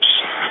poker chips.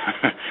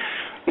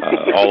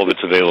 All of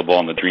it's available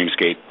on the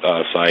Dreamscape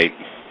site.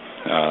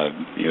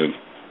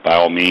 By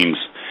all means,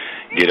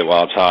 get it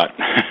while it's hot.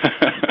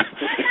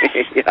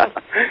 Yeah.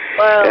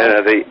 Wow.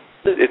 Yeah,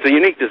 it's a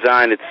unique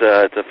design. It's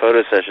a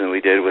photo session that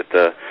we did with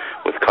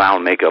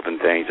clown makeup and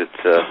things.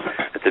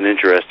 It's an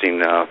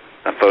interesting a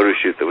photo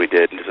shoot that we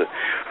did.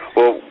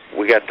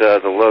 We got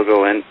the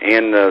logo and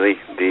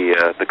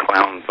the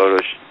clown photo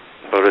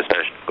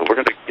session, but we're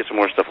going to get some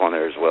more stuff on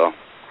there as well.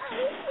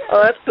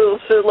 Oh, that's cool.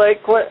 So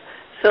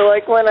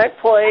like when I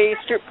play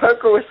strip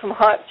poker with some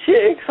hot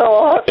chicks,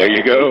 there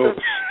you go.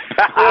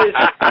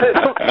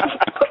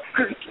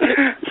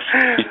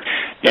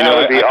 That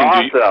would be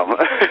awesome.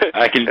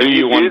 I can do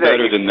you one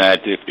better than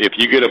that. If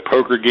you get a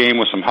poker game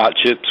with some hot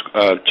chicks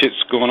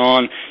going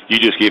on, you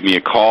just give me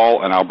a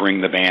call and I'll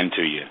bring the band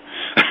to you.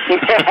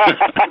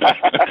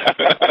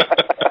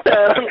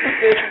 Sounds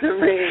good to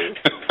me.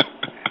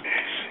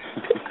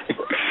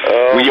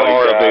 We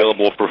are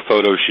available for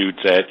photo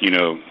shoots at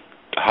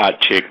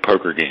hot chick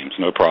poker games.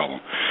 No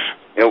problem.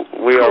 Yeah,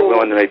 we are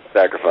willing to make the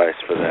sacrifice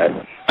for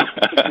that.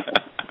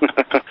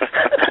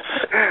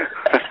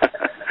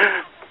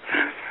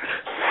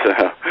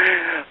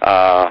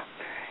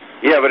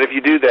 But if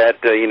you do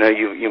that,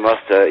 you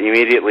must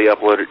immediately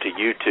upload it to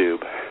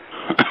YouTube.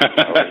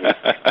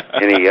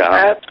 Any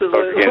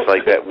poker games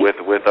like that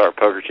with our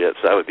poker chips,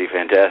 that would be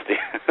fantastic.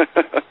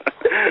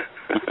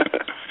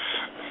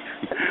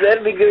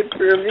 That'd be good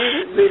for a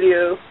music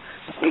video.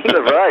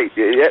 Right.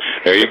 Yeah.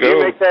 There you go. If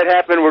you make that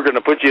happen, we're going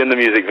to put you in the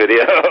music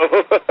video.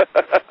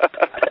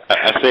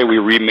 I say we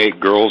remake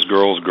Girls,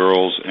 Girls,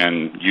 Girls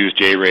and use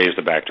J. Ray as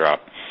the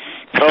backdrop.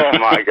 Oh,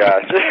 my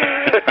gosh.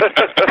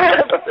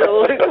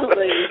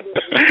 Absolutely.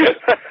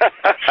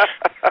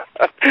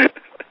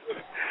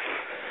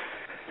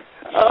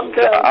 I'm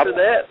down for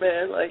that,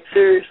 man. Like,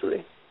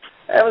 seriously.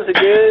 That was a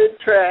good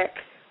track.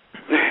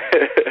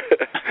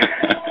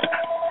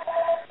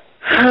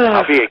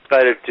 I'll be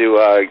excited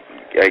to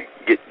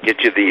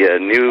get you the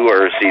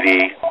newer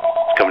CD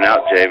coming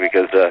out, Jay,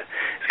 because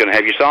it's going to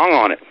have your song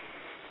on it.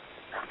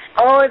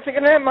 Oh, is it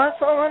going to have my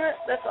song on it?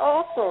 That's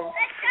awesome.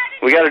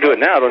 We got to do it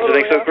now, don't you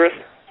think so, Chris?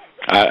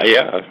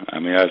 Yeah. I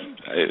mean,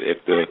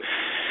 if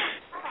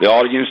the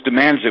audience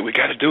demands it, we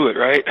got to do it,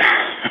 right?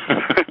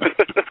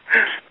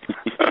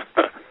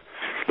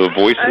 The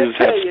voices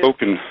have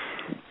spoken.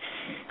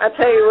 I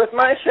tell you, with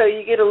my show,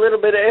 you get a little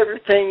bit of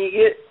everything. You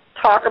get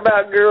talk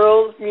about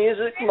girls,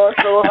 music,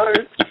 martial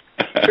arts,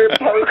 strip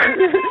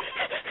poker.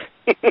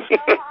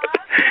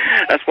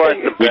 That's why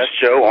it's the best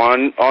show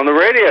on the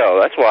radio.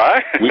 That's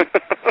why.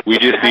 we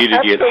just need to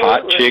get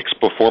hot chicks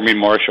performing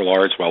martial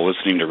arts while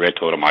listening to Red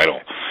Totem Idol.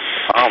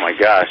 Oh, my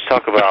gosh.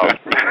 Talk about...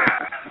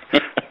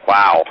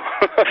 Wow.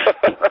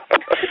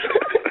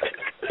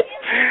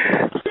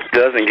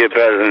 Doesn't get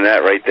better than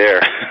that right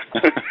there.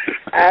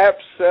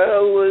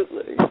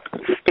 Absolutely.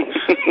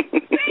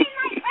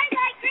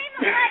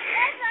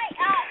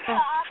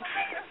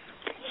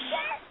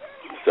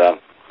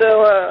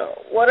 So,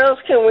 what else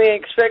can we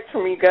expect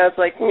from you guys?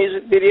 Like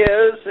music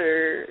videos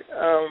or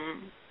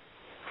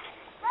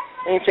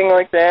anything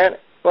like that?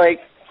 Like,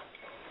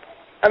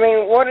 I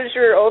mean, what is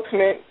your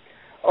ultimate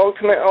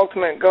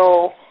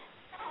goal?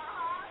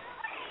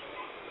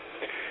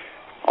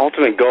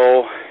 Ultimate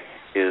goal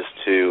is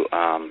to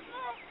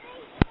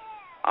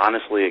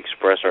honestly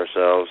express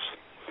ourselves,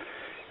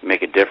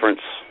 make a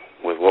difference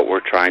with what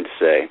we're trying to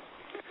say.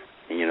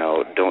 You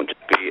know, don't just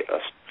be a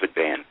stupid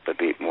band, but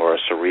be more a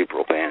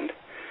cerebral band.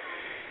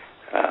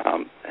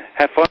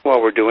 Have fun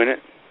while we're doing it,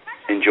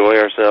 enjoy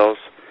ourselves,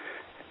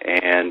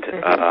 and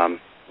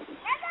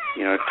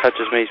you know, touch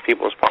as many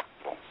people as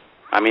possible.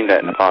 I mean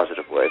that in a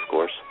positive way, of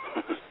course.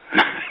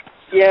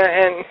 Yeah,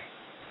 and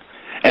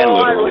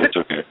literally, it's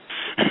okay.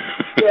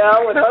 Yeah,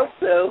 I would hope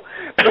so.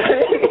 But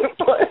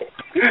anyway,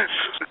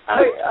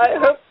 I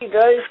hope you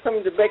guys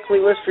come to Beckley,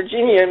 West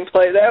Virginia, and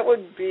play. That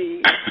would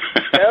be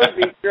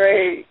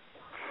great.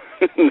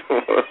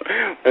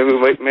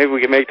 Maybe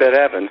we can make that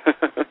happen.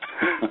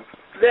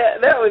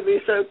 That would be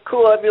so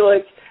cool. I'd be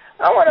like,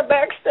 I want a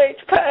backstage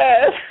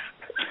pass.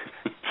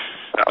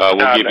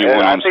 We'll give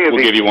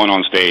you one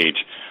on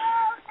stage.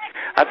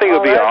 I think it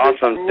would be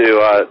awesome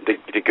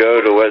to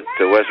go to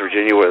West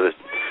Virginia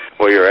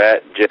where you're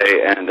at,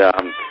 Jay, and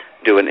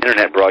do an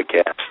internet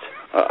broadcast,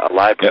 a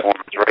live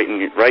performance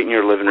right in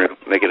your living room.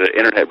 Make it an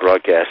internet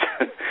broadcast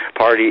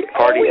party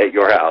at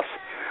your house.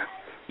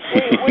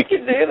 We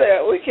could do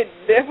that. We could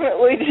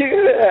definitely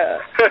do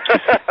that.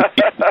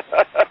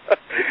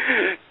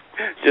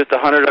 Just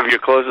 100 of your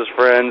closest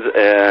friends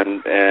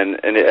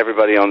and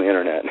everybody on the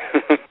internet.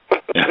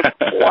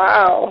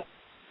 Wow.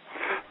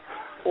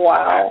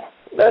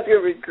 That's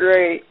going to be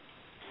great.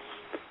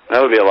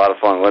 That would be a lot of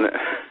fun, wouldn't it?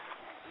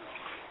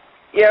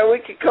 Yeah, we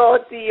could call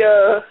it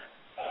the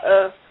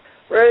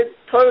Red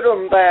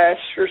Totem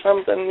Bash or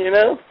something, you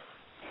know?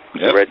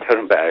 Yep. Red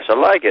Totem Bash. I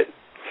like it.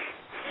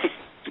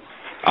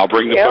 I'll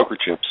bring the poker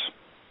chips.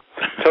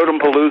 Totem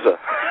Palooza.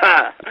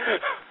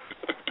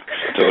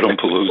 Totem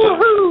Palooza.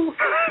 Woohoo!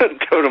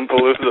 Totem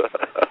Palooza.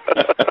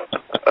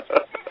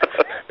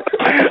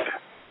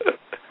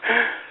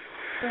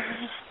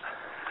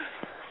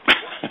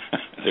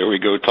 There we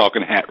go,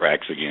 talking hat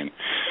racks again.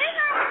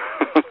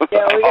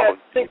 Yeah, we got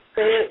 6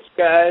 minutes,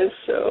 guys,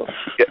 so...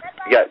 You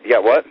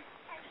got what?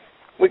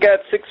 We got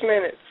 6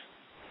 minutes.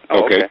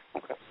 Oh, okay.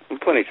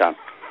 Plenty of time.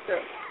 So,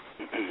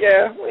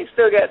 yeah, we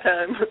still got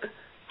time.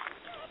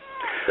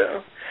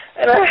 So,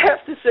 and I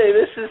have to say,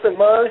 this is the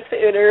most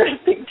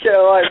interesting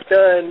show I've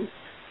done.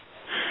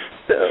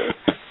 So...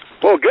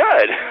 Well,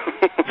 good.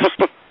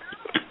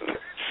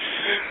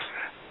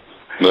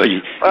 Well,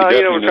 you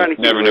definitely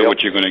never know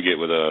what you're going to get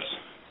with us.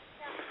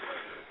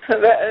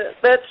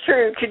 That's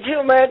true. Could you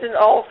imagine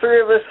all three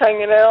of us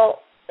hanging out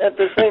at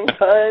the same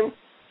time?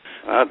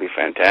 That'd be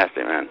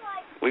fantastic, man.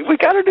 We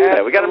got to do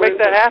that. We got to make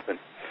that happen.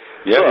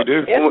 Yeah, we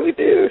do. Yeah, we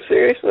do.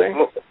 Seriously.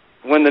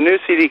 When the new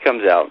CD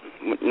comes out,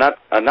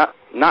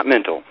 not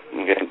Mental,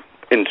 okay,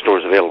 in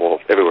stores available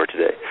everywhere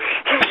today.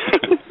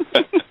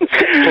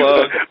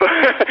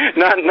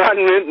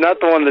 not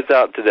the one that's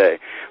out today,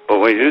 but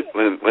when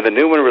the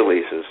new one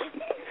releases,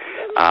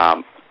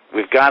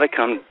 we've got to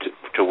come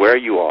to where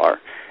you are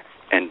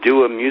and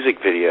do a music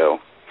video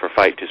for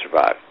Fight to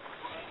Survive.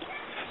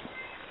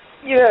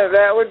 Yeah,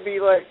 that would be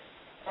like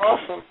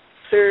awesome.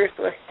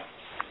 Seriously.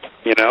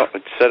 You know,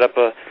 set up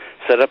a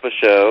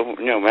show.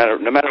 You know,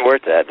 no matter where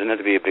it's at. It doesn't have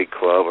to be a big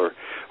club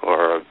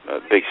or a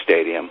big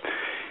stadium.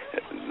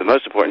 The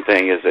most important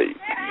thing is that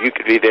you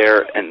could be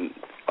there, and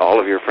all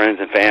of your friends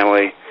and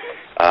family,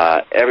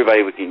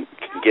 everybody can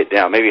get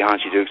down. Maybe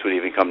Hanshy Dukes would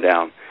even come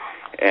down,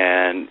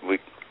 and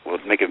we'll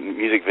make a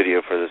music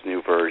video for this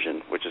new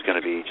version, which is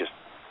going to be just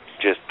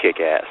kick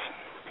ass.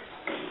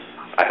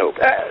 I hope.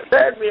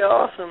 That'd be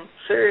awesome.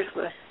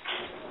 Seriously.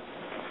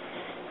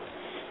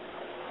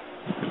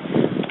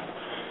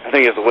 I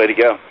think it's the way to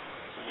go.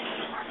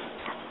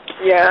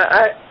 Yeah,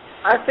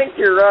 I think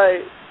you're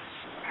right.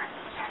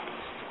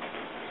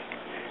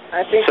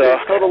 I think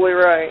you're totally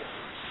right.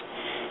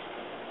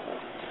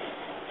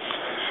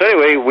 So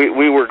anyway,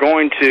 we were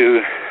going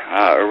to,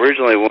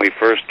 originally when we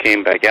first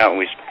came back out and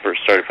we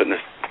first started putting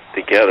this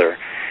together,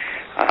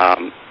 let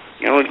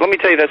me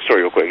tell you that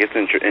story real quick. It's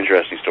an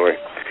interesting story.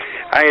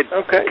 I had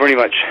pretty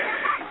much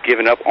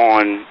given up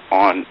on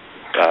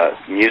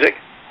music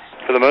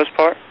for the most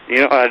part.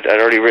 You know, I'd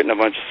already written a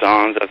bunch of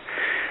songs.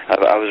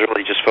 I was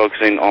really just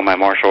focusing on my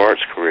martial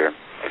arts career.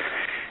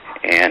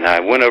 And I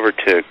went over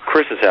to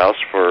Chris's house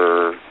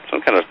for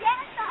some kind of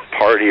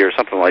party or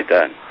something like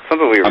that.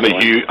 Something we were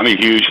doing. I'm a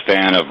huge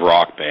fan of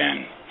Rock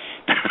Band.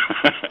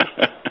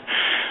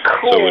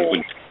 Cool. So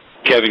when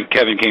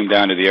Kevin came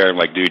down to the area, I'm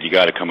like, dude, you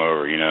got to come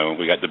over. You know,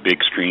 we got the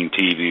big screen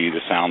TV,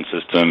 the sound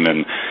system,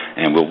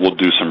 and we'll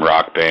do some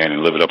Rock Band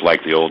and live it up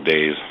like the old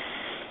days.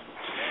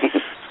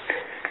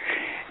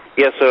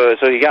 Yeah, so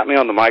he got me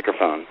on the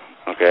microphone,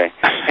 okay,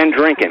 and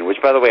drinking,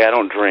 which, by the way, I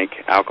don't drink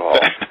alcohol.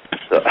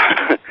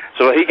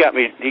 So he got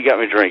me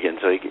drinking.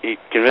 So he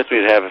convinced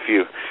me to have a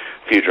few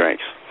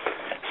drinks.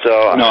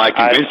 So no, I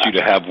convinced you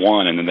to have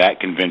one, and then that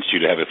convinced you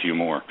to have a few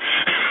more.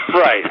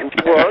 Right.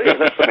 Well, yeah,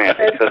 that's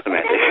semantics. That's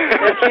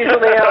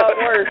usually how it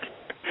works.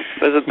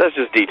 That's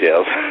just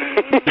details.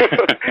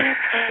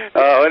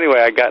 Anyway,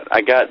 I got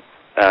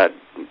to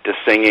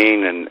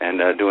singing and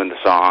doing the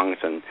songs,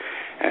 and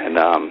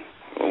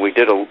we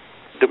did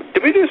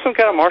we do some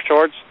kind of martial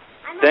arts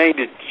thing?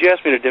 Did you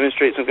ask me to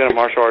demonstrate some kind of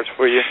martial arts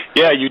for you?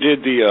 Yeah, you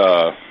did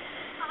the.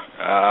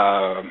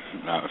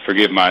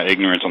 Forgive my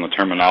ignorance on the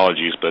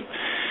terminologies, but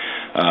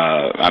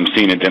I'm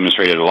seeing it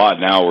demonstrated a lot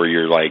now, where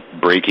you're like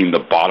breaking the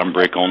bottom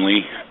brick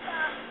only.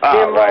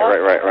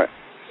 Right.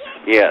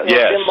 Yes.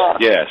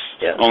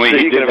 Only so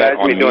he you did can that imagine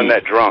on me doing me.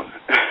 that drunk.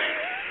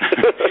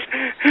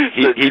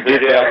 he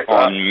did that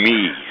on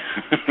me.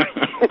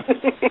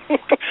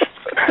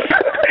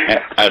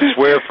 I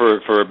swear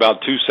for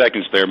about 2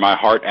 seconds there, my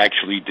heart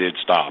actually did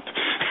stop.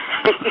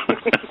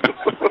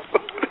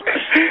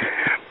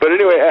 But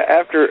anyway,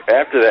 after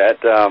that,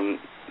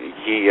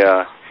 he,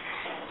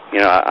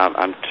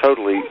 I'm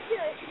totally,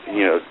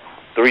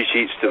 3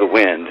 sheets to the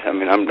wind. I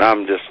mean,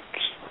 I'm just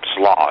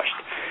sloshed.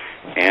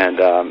 And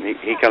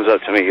he comes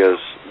up to me and goes,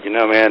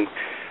 man,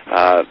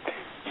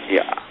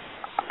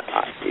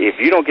 if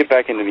you don't get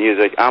back into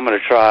music, I'm going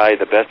to try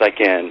the best I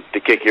can to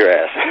kick your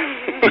ass.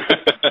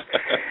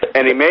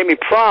 And he made me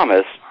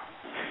promise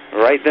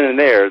right then and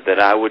there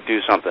that I would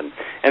do something.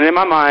 And in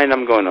my mind,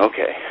 I'm going,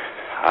 okay,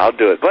 I'll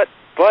do it. But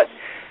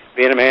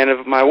being a man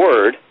of my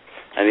word,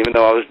 and even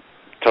though I was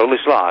totally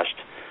sloshed,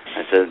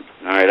 I said,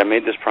 all right, I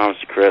made this promise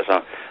to Chris.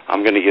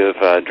 I'm going to give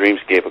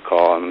Dreamscape a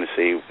call. I'm going to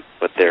see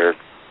if they're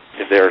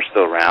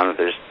still around,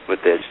 if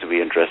they'd still be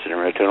interested in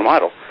Red Totem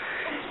Idol.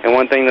 And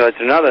one thing led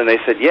to another, and they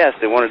said yes,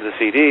 they wanted the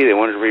CD, they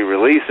wanted to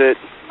re-release it,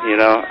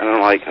 and I'm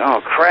like,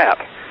 oh, crap.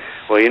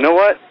 Well, you know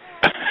what?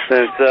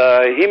 Since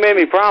he made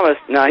me promise,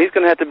 now he's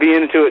going to have to be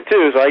into it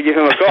too, so I give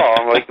him a call.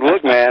 I'm like,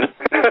 look, man,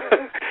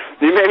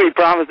 you made me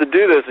promise to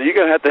do this, so you're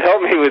going to have to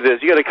help me with this.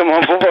 You got to come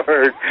on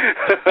board.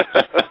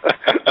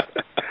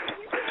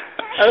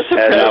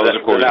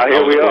 Now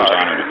here we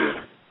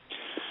are.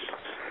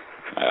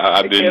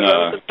 I've been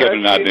Kevin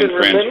and I've been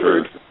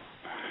friends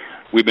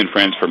we've been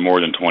friends for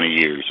more than 20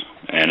 years,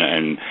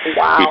 and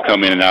wow. We've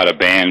come in and out of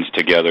bands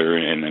together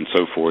and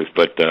so forth.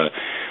 But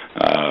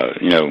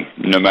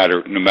no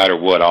matter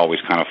what, I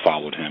always kind of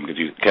followed him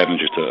because Kevin's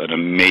just an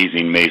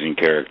amazing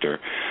character.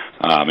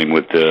 I mean,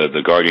 with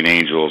the Guardian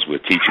Angels,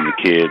 with teaching the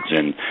kids,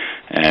 and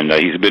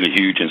he's been a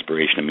huge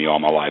inspiration to me all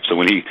my life. So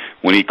when he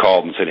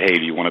called and said, "Hey,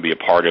 do you want to be a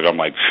part of it?" I'm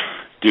like,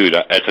 dude,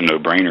 that's a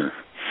no-brainer.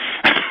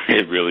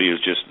 It really is.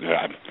 Just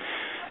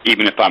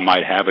even if I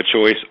might have a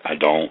choice, I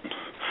don't.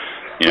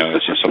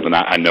 It's just something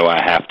I know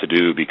I have to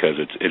do because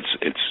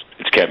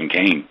it's Kevin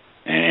Kane,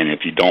 and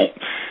if you don't,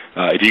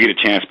 if you get a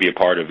chance to be a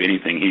part of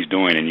anything he's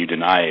doing and you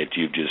deny it,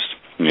 you've just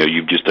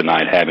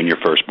denied having your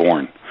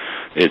firstborn.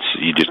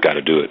 You just got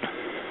to do it.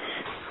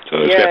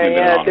 So it's definitely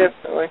been an honor.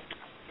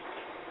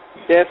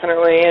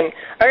 Definitely. And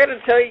I got to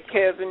tell you,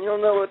 Kevin, you'll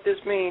know what this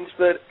means,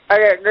 but I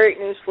got great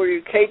news for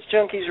you. Cage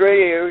Junkies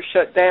Radio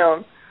shut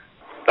down.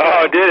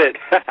 Oh, did it?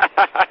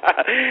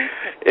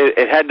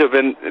 It had to have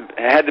been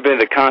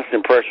the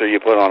constant pressure you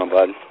put on him,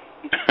 bud.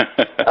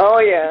 Oh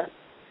yeah,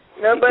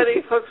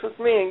 nobody fucks with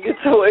me and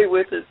gets away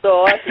with it. So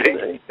all I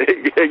can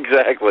say.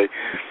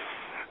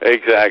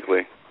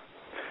 Exactly.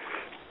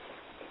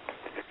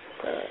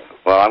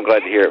 Well, I'm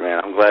glad to hear it,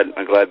 man. I'm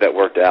glad that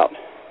worked out.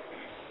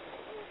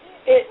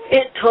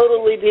 It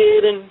totally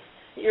did, and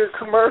your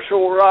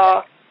commercial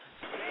rocked.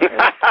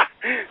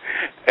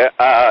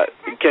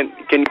 Can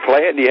you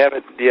play it? Do you have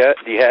it? Do you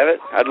have it?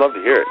 I'd love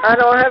to hear it. I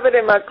don't have it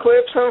in my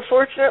clips,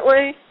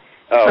 unfortunately.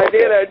 Oh, if I okay.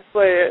 did, I'd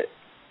play it.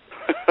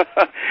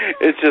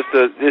 It's just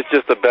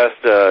the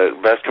best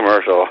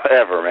commercial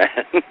ever,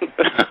 man.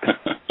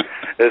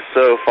 It's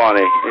so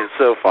funny. It's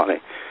so funny.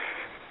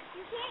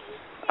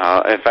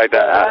 In fact,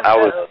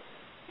 I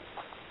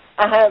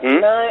have 9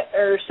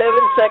 or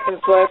 7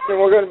 seconds left, and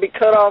we're going to be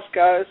cut off,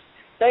 guys.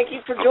 Thank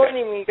you for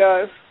joining me,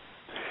 guys.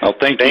 Oh,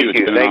 thank you. It's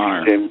been an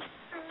honor. Tim.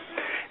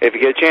 If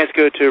you get a chance,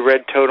 go to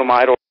Red Totem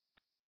Idol.